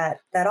out,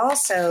 that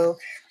also,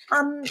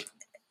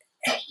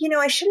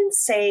 I shouldn't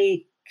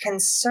say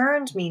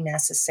concerned me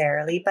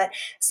necessarily, but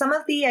some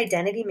of the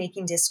identity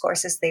making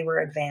discourses they were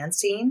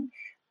advancing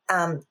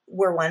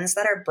were ones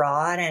that are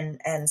broad and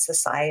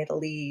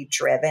societally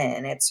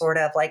driven. It's sort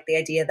of like the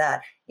idea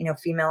that,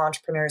 female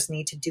entrepreneurs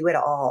need to do it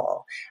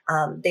all.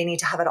 They need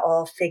to have it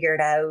all figured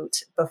out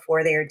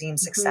before they are deemed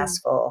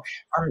successful.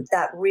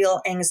 That real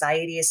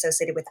anxiety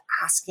associated with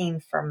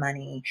asking for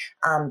money,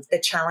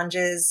 the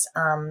challenges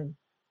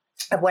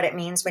of what it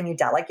means when you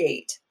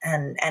delegate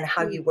and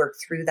how you work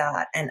through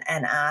that and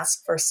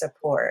ask for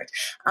support.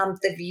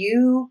 The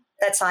view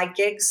that side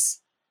gigs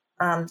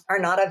are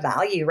not of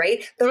value,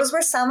 right? Those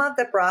were some of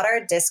the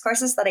broader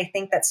discourses that I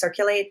think that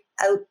circulate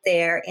out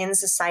there in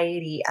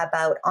society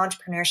about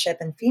entrepreneurship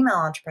and female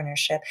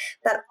entrepreneurship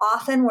that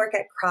often work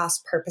at cross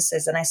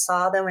purposes. And I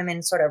saw the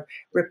women sort of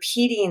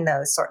repeating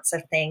those sorts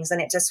of things.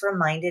 And it just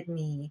reminded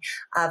me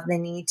of the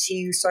need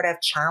to sort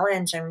of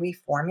challenge and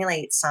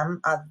reformulate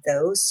some of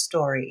those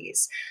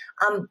stories.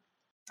 And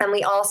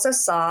we also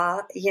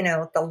saw,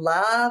 the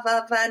love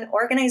of an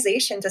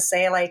organization to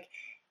say,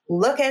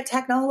 look at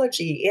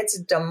technology. It's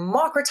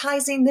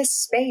democratizing this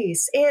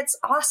space. It's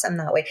awesome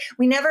that way.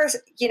 We never,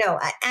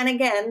 and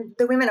again,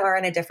 the women are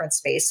in a different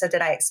space. So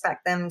did I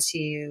expect them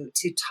to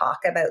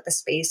talk about the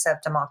space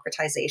of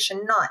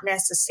democratization? Not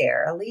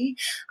necessarily,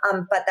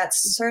 but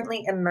that's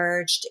certainly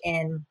emerged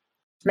in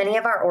many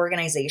of our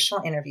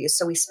organizational interviews.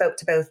 So we spoke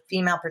to both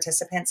female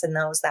participants and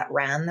those that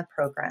ran the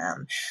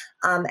program.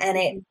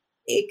 And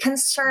it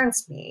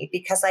concerns me,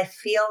 because I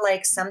feel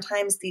like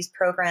sometimes these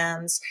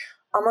programs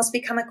almost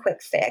become a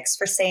quick fix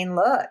for saying,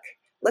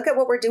 look at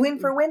what we're doing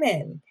for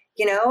women.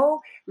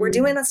 We're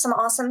doing some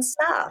awesome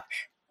stuff.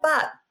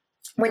 But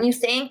when you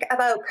think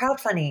about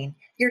crowdfunding,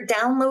 you're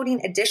downloading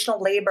additional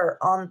labor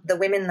on the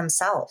women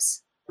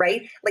themselves,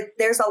 right?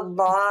 There's a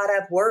lot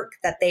of work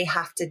that they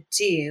have to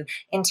do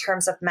in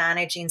terms of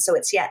managing. So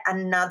it's yet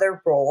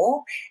another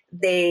role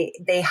they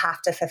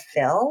have to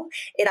fulfill.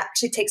 It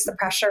actually takes the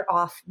pressure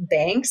off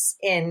banks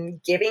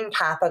in giving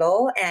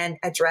capital and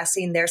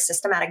addressing their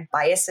systematic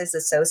biases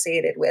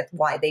associated with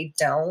why they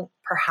don't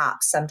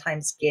perhaps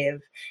sometimes give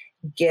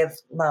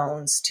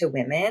loans to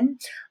women.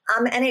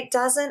 And it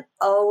doesn't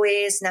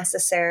always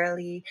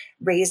necessarily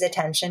raise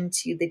attention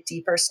to the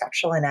deeper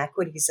structural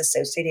inequities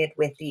associated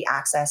with the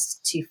access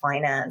to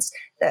finance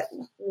that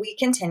we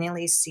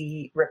continually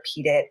see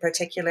repeated,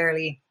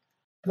 particularly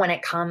when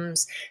it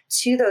comes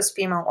to those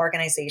female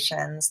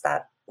organizations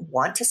that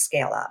want to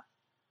scale up,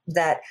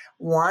 that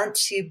want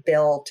to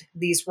build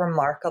these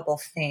remarkable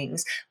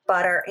things,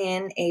 but are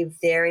in a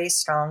very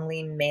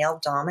strongly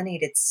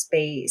male-dominated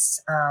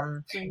space.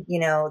 Right.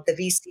 The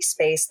VC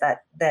space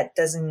that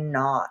does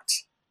not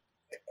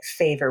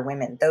favor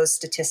women. Those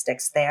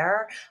statistics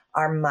there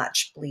are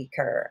much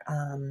bleaker.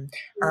 And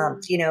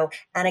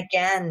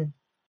again,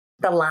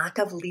 the lack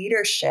of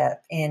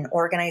leadership in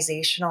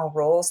organizational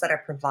roles that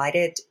are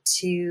provided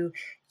to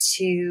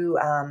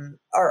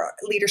or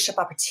leadership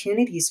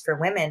opportunities for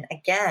women,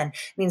 again,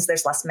 means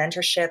there's less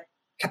mentorship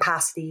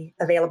capacity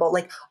available.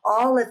 Like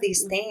all of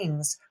these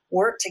things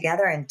work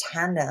together in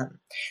tandem.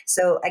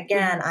 So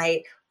again,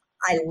 I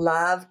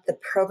loved the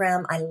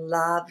program. I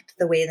loved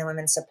the way the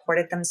women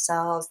supported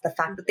themselves, the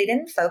fact that they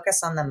didn't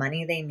focus on the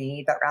money they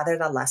made, but rather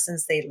the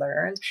lessons they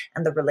learned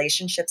and the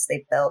relationships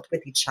they built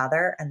with each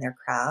other and their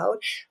crowd.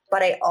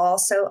 But I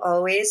also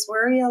always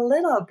worry a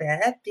little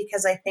bit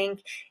because I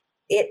think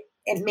it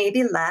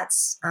maybe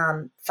lets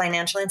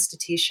financial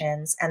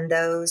institutions and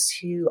those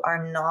who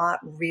are not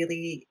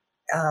really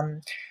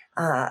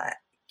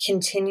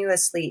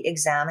continuously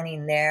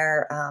examining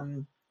their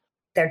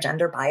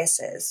gender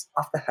biases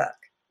off the hook.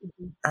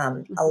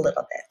 A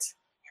little bit.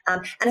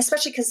 And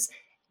especially because,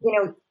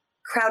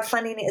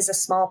 crowdfunding is a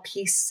small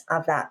piece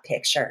of that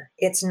picture.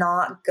 It's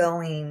not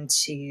going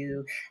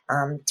to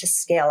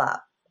scale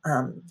up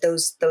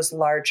those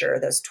larger,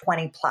 those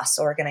 20 plus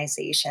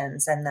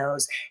organizations and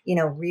those,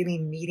 really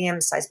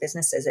medium-sized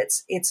businesses.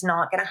 It's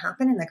not going to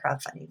happen in the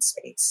crowdfunding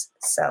space.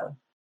 So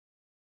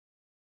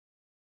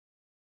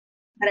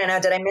I don't know.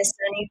 Did I miss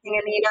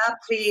anything, Anita?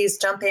 Please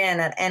jump in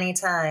at any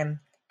time.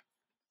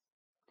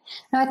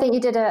 No, I think you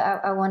did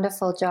a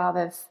wonderful job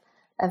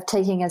of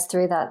taking us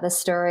through the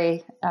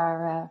story,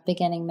 our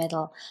beginning,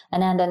 middle,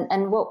 and end.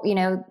 And what,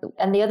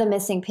 and the other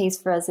missing piece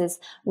for us is,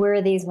 where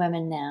are these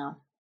women now?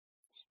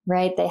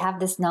 Right? They have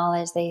this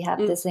knowledge, they have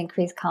this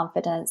increased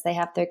confidence, they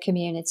have their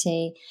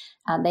community,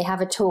 they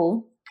have a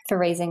tool for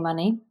raising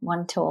money,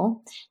 one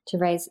tool to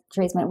raise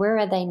money. Where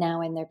are they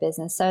now in their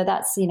business? So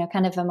that's,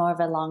 kind of a more of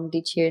a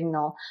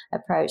longitudinal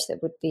approach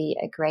that would be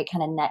a great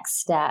kind of next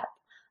step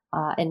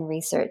in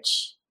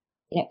research,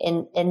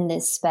 in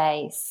this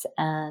space.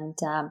 And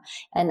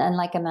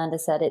like Amanda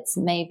said, it's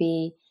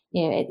maybe,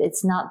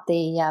 it's not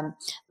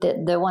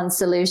the one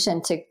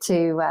solution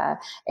to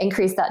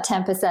increase that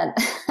 10%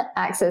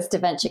 access to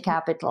venture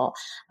capital,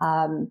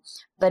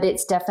 but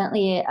it's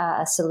definitely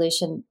a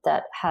solution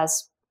that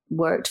has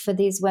worked for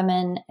these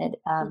women.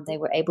 They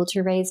were able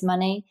to raise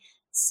money,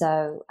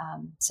 so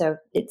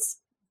it's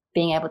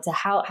being able to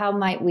how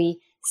might we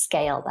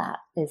scale that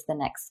is the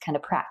next kind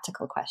of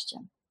practical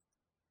question.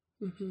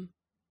 Mm-hmm.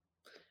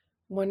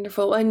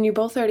 Wonderful. And you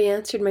both already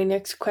answered my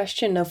next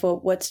question of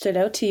what stood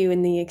out to you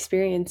in the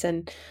experience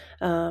and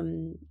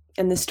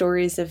the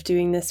stories of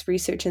doing this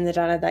research and the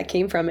data that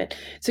came from it.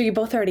 So you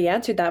both already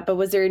answered that, but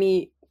were there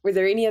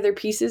any other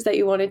pieces that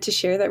you wanted to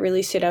share that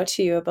really stood out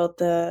to you about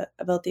the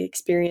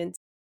experience?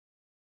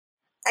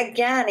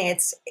 Again,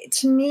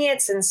 to me,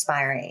 it's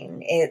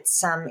inspiring.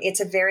 It's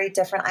a very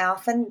different. I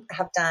often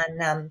have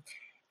done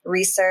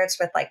research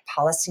with like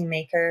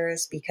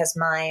policymakers because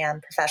my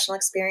professional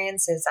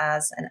experience is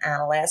as an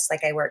analyst.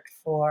 Like I worked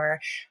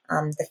for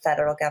the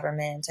federal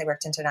government. I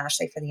worked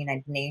internationally for the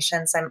United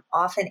Nations. I'm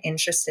often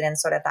interested in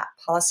sort of that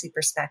policy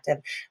perspective.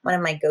 One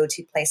of my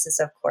go-to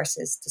places, of course,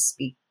 is to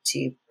speak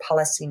to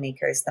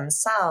policymakers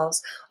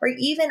themselves, or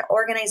even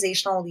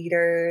organizational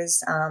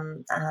leaders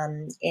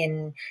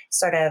in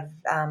sort of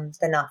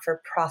the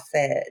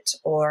not-for-profit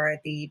or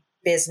the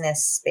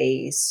business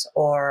space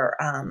or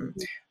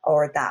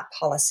that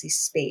policy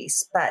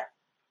space. But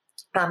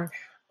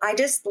I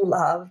just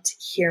loved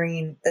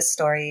hearing the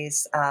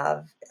stories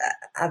of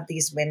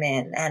these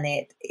women, and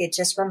it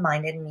just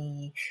reminded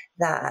me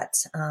that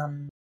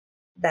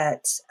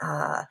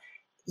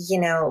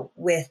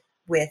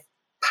with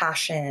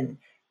passion,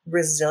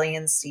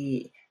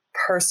 resiliency,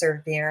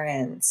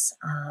 perseverance,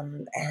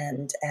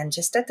 and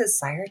just a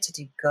desire to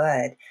do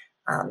good,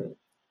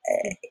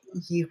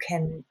 you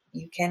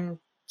can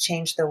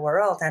change the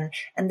world. And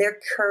their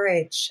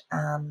courage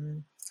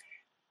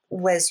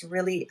was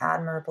really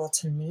admirable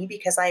to me,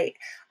 because I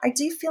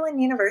do feel in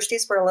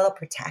universities we're a little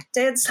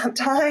protected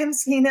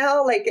sometimes,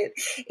 like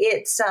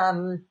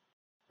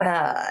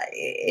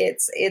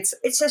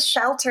it's a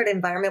sheltered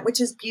environment, which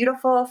is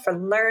beautiful for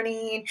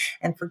learning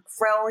and for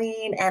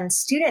growing, and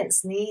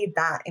students need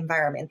that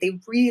environment. They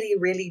really,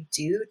 really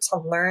do, to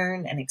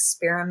learn and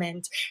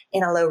experiment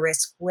in a low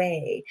risk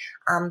way.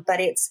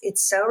 But it's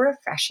so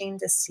refreshing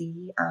to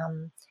see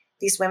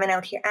these women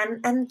out here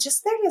and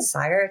just their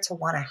desire to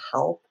want to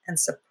help and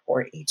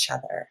support each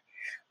other.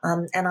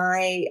 And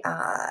I,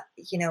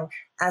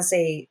 as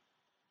a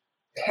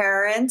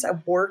parent,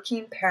 a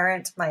working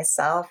parent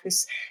myself,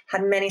 who's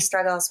had many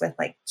struggles with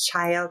like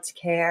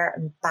childcare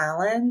and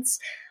balance,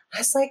 I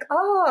was like,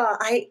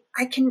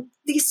 I can,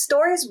 these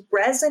stories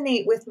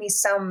resonate with me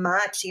so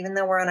much, even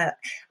though we're on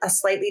a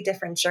slightly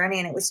different journey.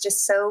 And it was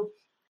just so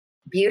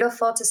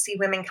beautiful to see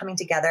women coming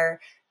together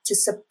to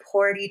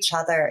support each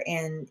other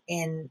in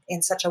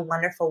such a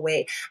wonderful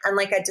way, and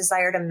like a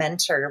desire to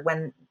mentor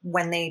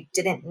when they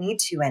didn't need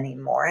to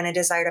anymore, and a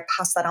desire to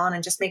pass that on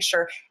and just make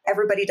sure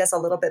everybody does a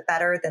little bit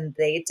better than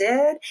they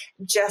did,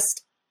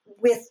 just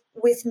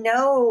with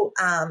no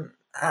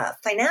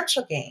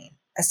financial gain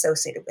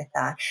associated with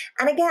that.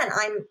 And again,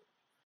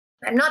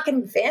 I'm not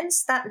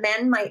convinced that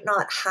men might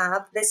not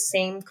have the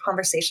same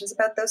conversations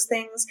about those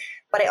things,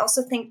 but I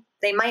also think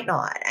they might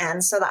not.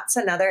 And so that's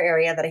another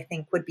area that I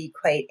think would be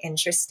quite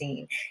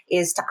interesting,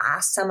 is to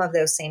ask some of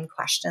those same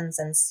questions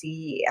and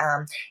see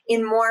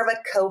in more of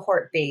a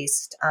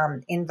cohort-based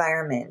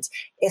environment,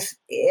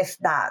 if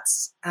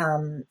that's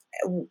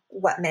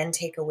what men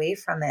take away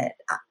from it.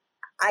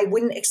 I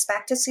wouldn't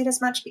expect to see it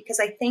as much, because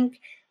I think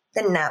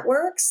the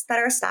networks that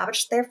are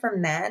established there for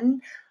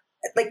men,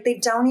 like, they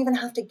don't even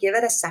have to give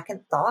it a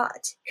second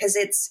thought, because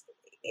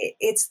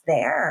it's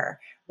there,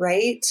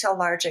 right, to a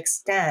large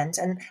extent.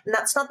 And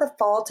that's not the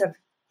fault of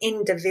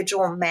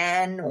individual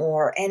men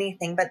or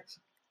anything, but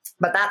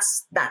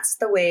that's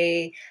the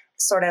way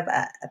sort of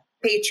a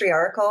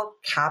patriarchal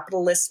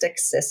capitalistic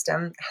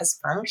system has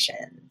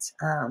functioned.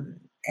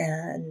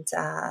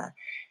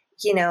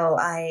 You know,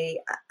 I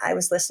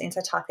was listening to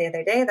a talk the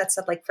other day that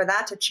said, like, for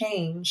that to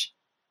change,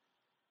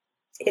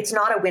 it's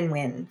not a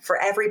win-win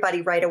for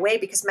everybody right away,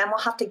 because men will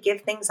have to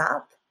give things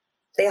up.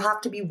 They'll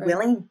have to be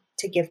willing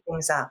to give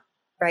things up,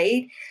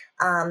 right?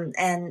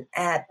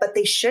 But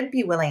they should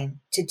be willing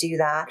to do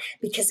that,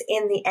 because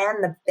in the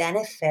end, the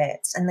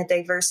benefits and the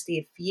diversity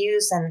of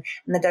views and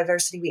the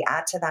diversity we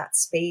add to that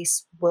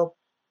space will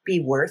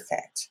be worth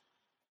it.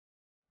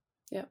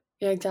 Yeah,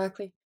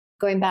 exactly.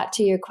 Going back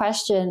to your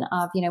question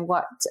of, you know,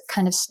 what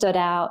kind of stood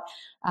out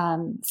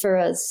for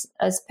us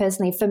as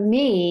personally, for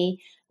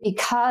me,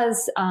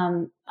 because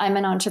I'm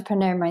an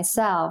entrepreneur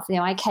myself, you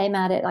know, I came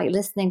at it like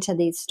listening to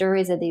these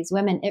stories of these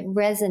women. It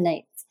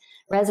resonates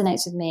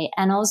with me.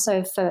 And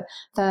also for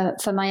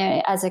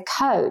my, as a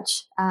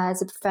coach,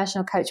 as a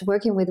professional coach,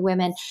 working with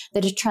women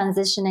that are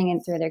transitioning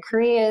in through their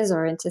careers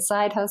or into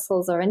side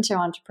hustles or into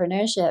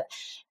entrepreneurship,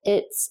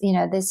 it's, you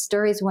know, these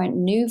stories weren't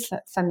new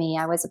for me.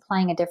 I was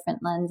applying a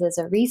different lens as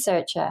a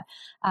researcher.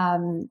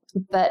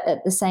 But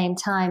at the same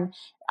time,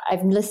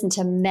 I've listened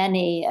to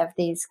many of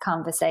these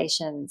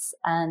conversations,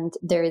 and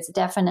there is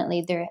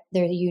definitely, they're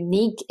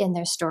unique in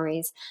their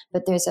stories,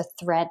 but there's a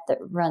thread that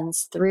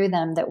runs through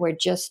them that we're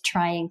just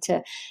trying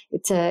to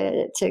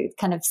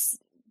kind of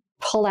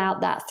pull out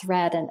that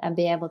thread and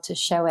be able to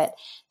show it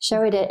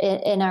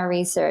in our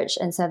research,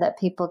 and so that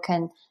people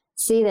can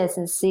see this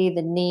and see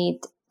the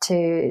need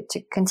to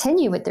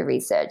continue with the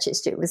research.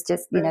 It was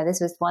just, you know,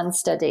 this was one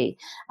study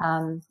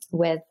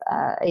with,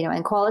 you know,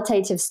 and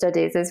qualitative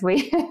studies, as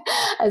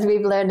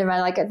we've learned about,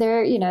 like,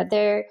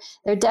 they're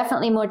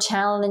definitely more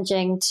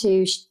challenging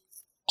to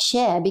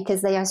share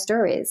because they are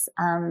stories.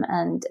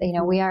 And, you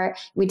know,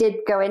 we did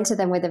go into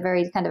them with a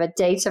very kind of a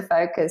data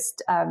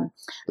focused,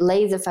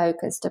 laser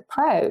focused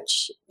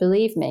approach,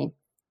 believe me.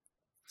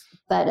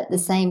 But at the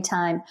same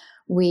time,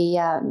 you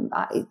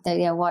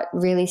know, what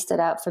really stood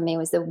out for me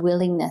was the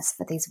willingness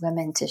for these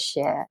women to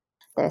share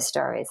their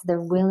stories,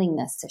 their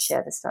willingness to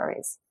share the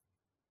stories.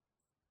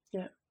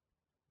 Yeah.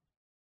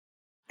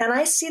 And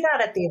I see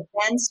that at the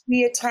events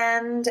we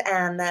attend,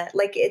 and that,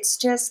 like, it's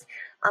just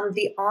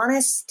the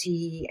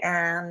honesty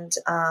and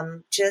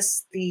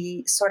just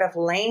the sort of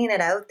laying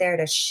it out there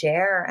to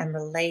share and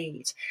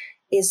relate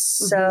is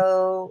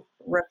so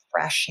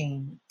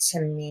refreshing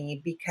to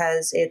me,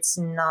 because it's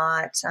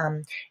not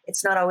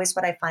always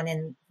what I find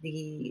in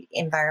the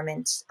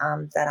environment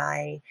that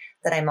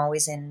I'm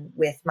always in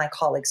with my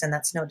colleagues, and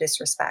that's no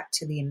disrespect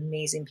to the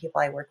amazing people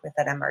I work with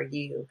at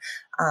MRU,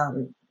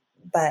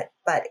 but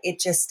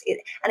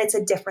and it's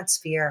a different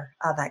sphere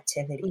of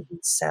activity,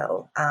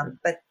 so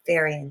but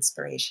very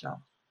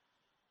inspirational.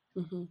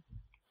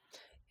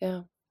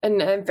 Yeah,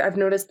 and I've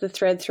noticed the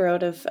thread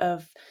throughout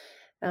of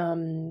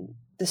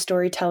the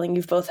storytelling.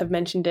 You've both have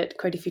mentioned it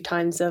quite a few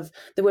times, of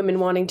the women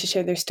wanting to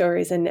share their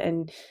stories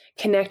and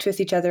connect with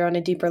each other on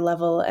a deeper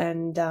level.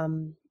 And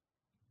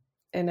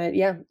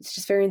yeah, it's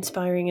just very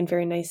inspiring and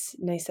very nice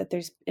that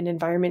there's an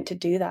environment to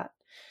do that.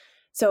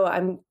 So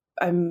I'm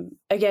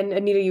again,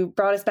 Anita, you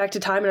brought us back to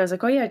time, and I was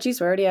like, oh yeah, geez,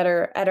 we're already at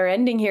our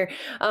ending here.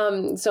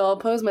 So I'll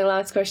pose my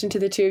last question to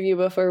the two of you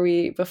before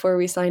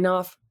we sign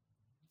off.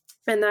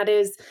 And that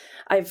is,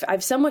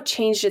 I've somewhat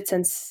changed it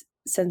since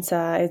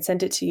I had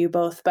sent it to you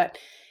both, but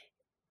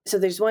so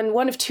there's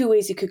one of two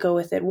ways you could go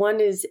with it. One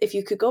is, if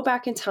you could go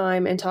back in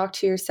time and talk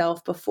to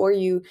yourself before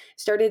you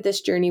started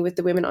this journey with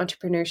the Women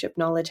Entrepreneurship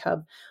Knowledge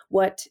Hub,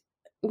 what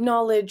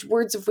knowledge,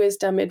 words of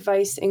wisdom,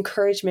 advice,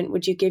 encouragement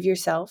would you give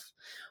yourself?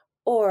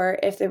 Or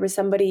if there was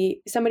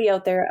somebody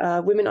out there,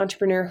 a women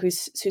entrepreneur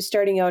who's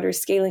starting out or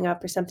scaling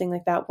up or something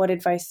like that, what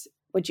advice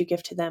would you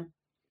give to them?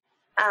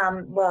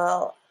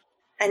 Well,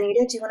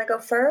 Anita, do you want to go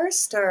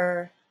first,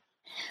 or?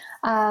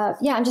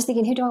 Yeah, I'm just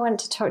thinking, who do I want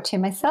to talk to,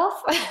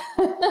 myself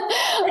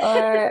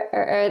or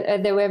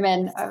the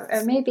women,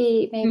 or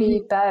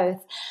maybe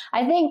both.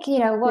 I think, you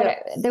know,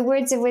 the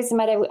words of wisdom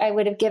I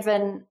would have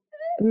given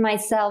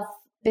myself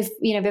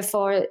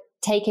before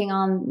taking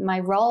on my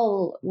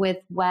role with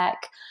WEC,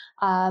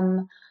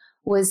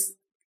 was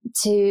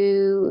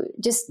to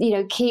just,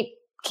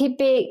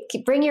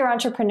 bring your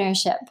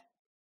entrepreneurship.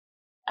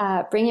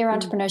 Bring your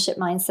entrepreneurship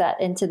mindset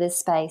into this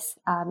space.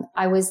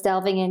 I was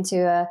delving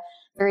into a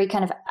very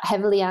kind of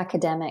heavily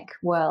academic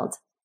world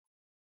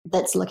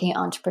that's looking at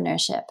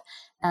entrepreneurship.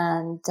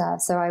 And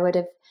so I would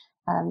have,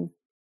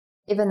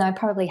 even though I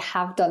probably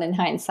have done in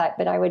hindsight,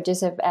 but I would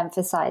just have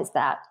emphasized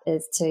that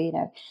is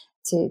to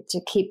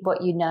keep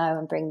what you know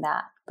and bring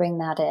that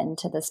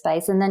into the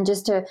space. And then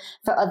just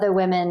for other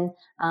women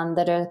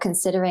that are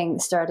considering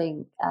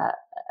starting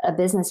a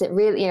business, it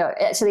really,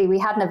 actually we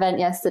had an event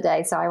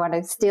yesterday, so I want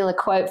to steal a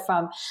quote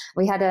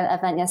we had an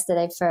event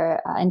yesterday for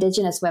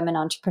Indigenous women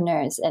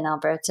entrepreneurs in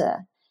Alberta.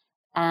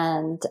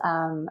 And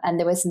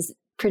there was some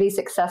pretty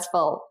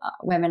successful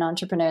women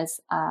entrepreneurs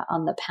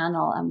on the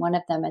panel. And one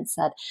of them had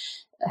said,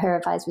 her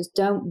advice was,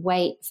 don't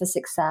wait for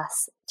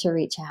success to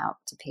reach out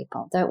to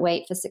people. Don't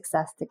wait for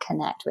success to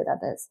connect with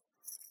others.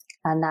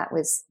 And that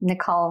was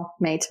Nicole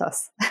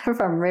Matos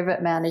from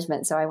Rivet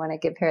Management. So I want to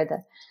give her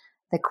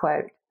the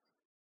quote.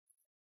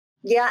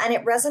 Yeah, and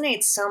it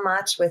resonates so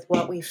much with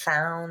what we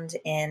found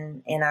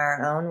in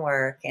our own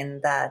work,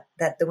 and that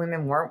the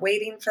women weren't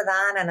waiting for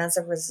that. And as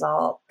a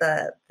result,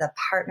 the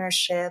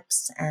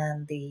partnerships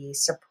and the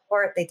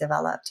support they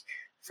developed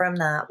from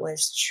that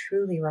was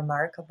truly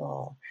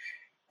remarkable.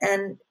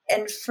 And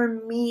for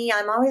me,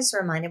 I'm always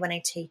reminded when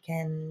I take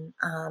in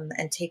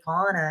and take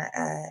on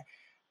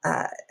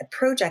a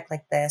project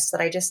like this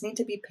that I just need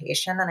to be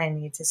patient and I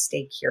need to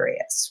stay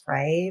curious,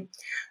 right?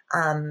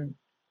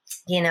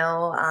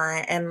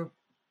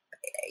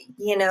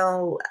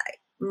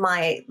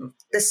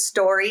 The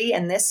story,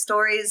 and this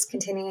story is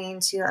continuing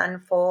to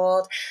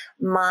unfold.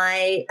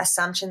 My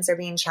assumptions are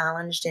being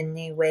challenged in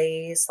new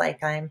ways.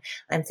 Like I'm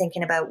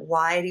thinking about,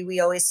 why do we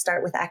always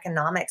start with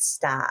economic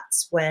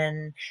stats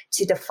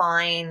to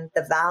define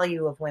the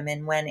value of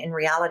women, when in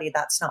reality,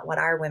 that's not what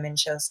our women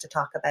chose to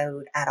talk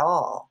about at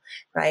all.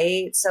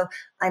 Right. So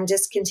I'm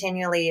just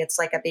continually, it's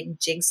like a big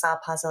jigsaw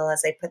puzzle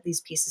as I put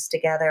these pieces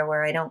together,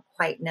 where I don't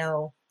quite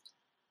know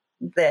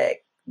the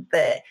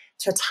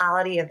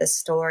totality of the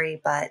story,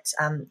 but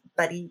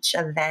each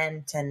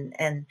event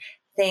and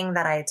thing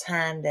that I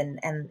attend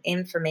and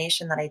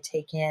information that I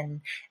take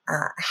in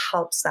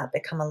helps that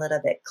become a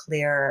little bit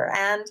clearer.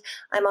 And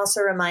I'm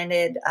also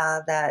reminded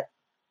that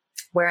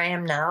where I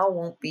am now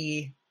won't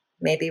be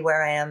maybe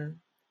where I am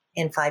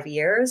in 5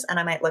 years. And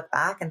I might look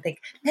back and think,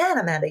 man,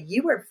 Amanda,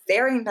 you were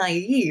very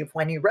naive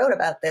when you wrote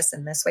about this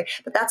in this way.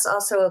 But that's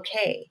also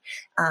okay,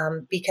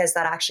 because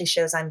that actually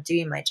shows I'm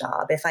doing my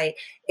job.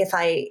 If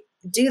I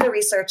do the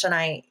research and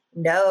I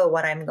know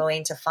what I'm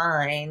going to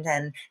find,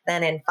 and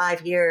then in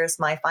 5 years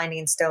my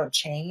findings don't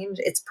change,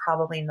 it's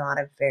probably not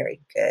a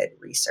very good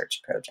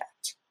research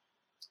project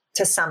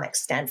to some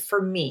extent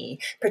for me,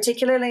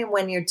 particularly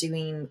when you're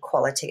doing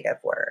qualitative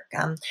work.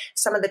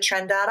 Some of the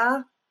trend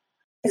data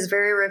is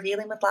very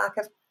revealing with lack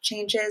of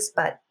changes,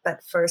 but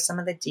for some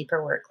of the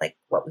deeper work, like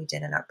what we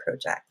did in our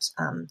project,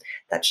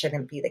 that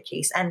shouldn't be the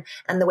case. And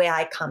the way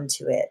I come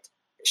to it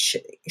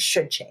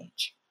should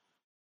change.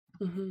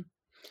 Mm-hmm.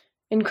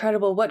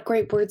 Incredible. What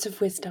great words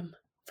of wisdom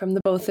from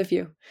the both of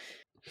you.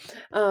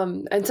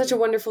 And such a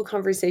wonderful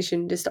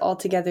conversation just all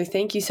together.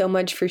 Thank you so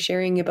much for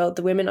sharing about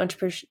the Women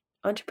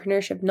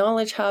Entrepreneurship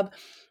Knowledge Hub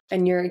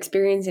and your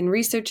experience in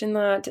research in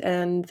that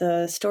and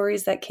the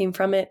stories that came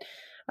from it.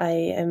 I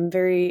am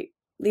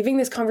leaving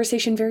this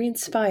conversation very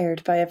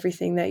inspired by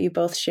everything that you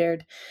both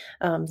shared.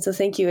 So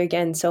thank you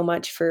again so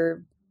much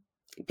for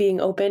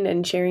being open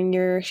and sharing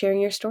your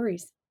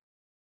stories.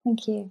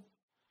 Thank you.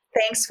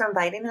 Thanks for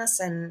inviting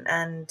us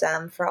and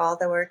for all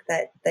the work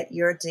that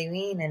you're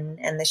doing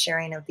and the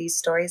sharing of these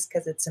stories,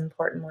 because it's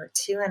important work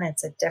too, and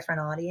it's a different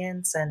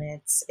audience, and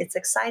it's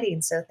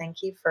exciting. So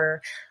thank you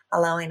for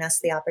allowing us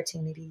the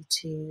opportunity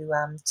to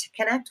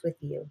connect with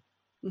you.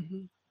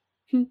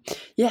 Mm-hmm.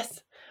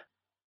 Yes.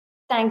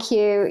 Thank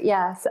you.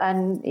 Yes,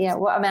 and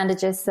what Amanda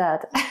just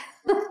said.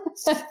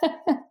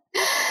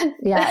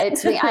 Yeah,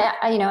 it's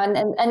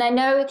and I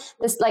know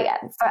this, like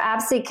for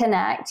ABSI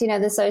Connect,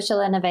 the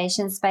social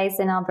innovation space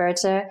in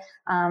Alberta,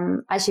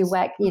 actually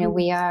WEC,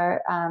 we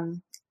are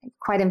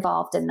quite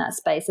involved in that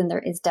space, and there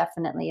is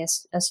definitely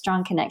a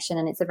strong connection,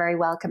 and it's a very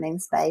welcoming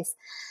space,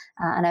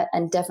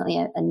 and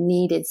definitely a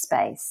needed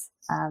space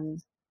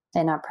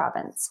in our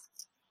province.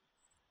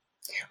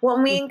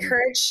 Well, we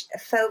encourage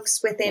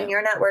folks within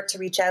your network to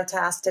reach out to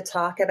us to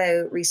talk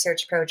about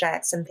research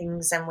projects and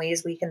things and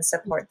ways we can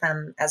support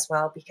them as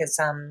well, because,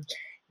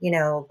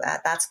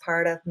 that's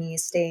part of me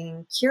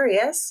staying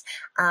curious.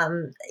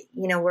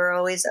 We're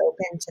always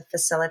open to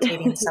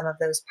facilitating some of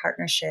those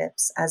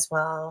partnerships as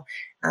well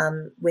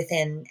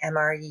within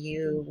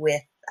MRU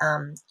with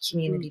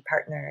community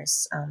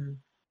partners,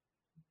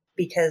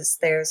 because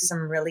there's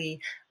some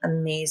really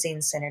amazing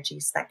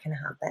synergies that can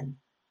happen.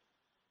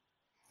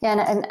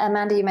 Yeah, and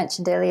Amanda, you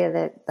mentioned earlier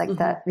that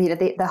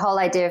the whole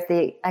idea of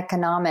the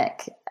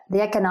economic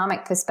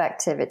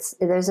perspective.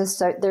 There is a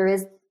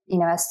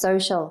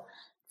social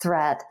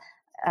thread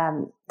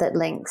that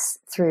links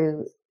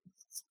through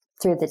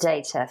the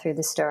data, through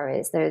the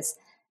stories. There's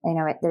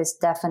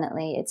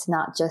definitely, it's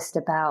not just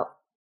about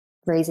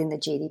raising the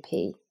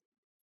GDP.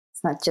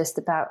 It's not just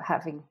about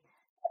having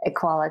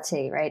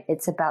equality, right?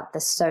 It's about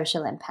the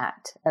social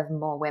impact of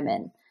more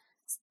women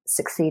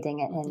succeeding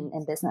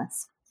in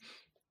business.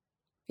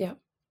 Yeah,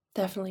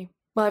 definitely.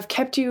 Well, I've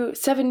kept you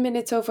 7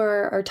 minutes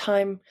over our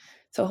time,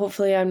 so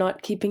hopefully I'm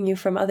not keeping you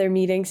from other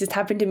meetings. It's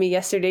happened to me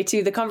yesterday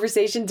too. The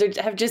conversations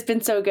have just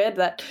been so good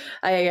that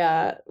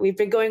we've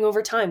been going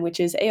over time, which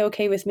is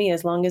A-okay with me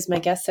as long as my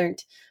guests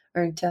aren't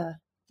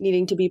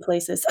needing to be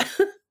places.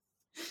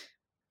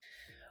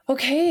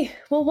 Okay,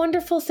 well,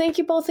 wonderful. Thank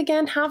you both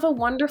again. Have a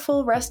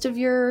wonderful rest of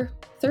your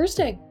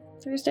Thursday,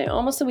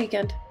 almost the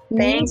weekend.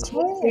 Thank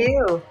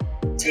you.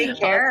 Take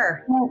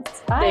care.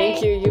 Bye.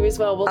 Thank you. You as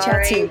well. We'll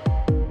chat soon.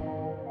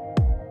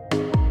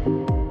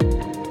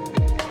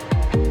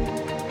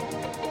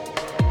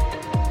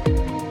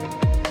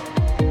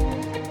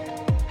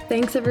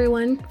 Thanks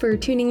everyone for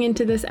tuning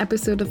into this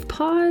episode of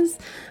Pause.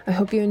 I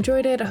hope you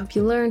enjoyed it. I hope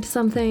you learned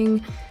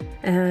something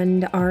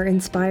and are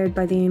inspired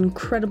by the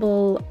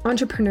incredible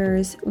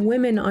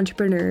women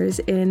entrepreneurs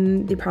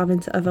in the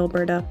province of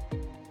Alberta.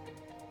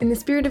 In the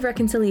spirit of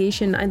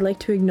reconciliation, I'd like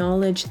to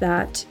acknowledge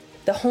that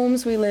the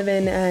homes we live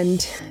in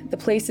and the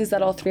places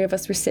that all three of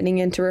us were sitting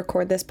in to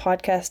record this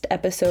podcast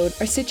episode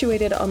are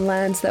situated on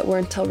lands that were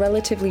until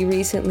relatively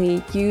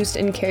recently used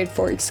and cared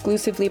for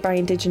exclusively by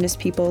Indigenous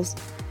peoples.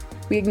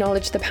 We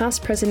acknowledge the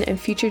past, present, and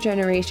future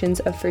generations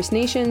of First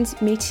Nations,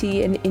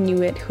 Métis, and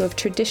Inuit who have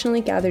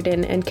traditionally gathered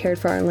in and cared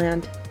for our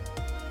land.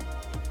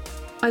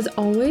 As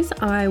always,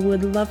 I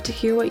would love to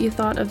hear what you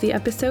thought of the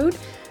episode,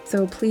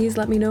 so please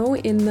let me know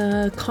in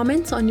the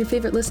comments on your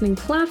favorite listening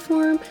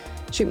platform.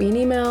 Shoot me an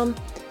email,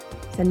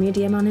 send me a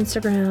DM on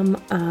Instagram.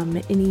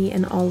 Any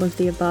and all of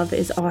the above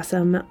is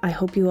awesome. I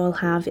hope you all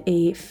have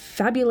a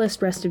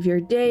fabulous rest of your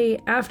day,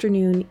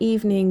 afternoon,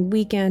 evening,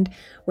 weekend,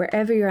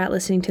 wherever you're at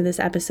listening to this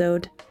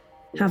episode.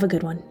 Have a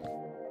good one.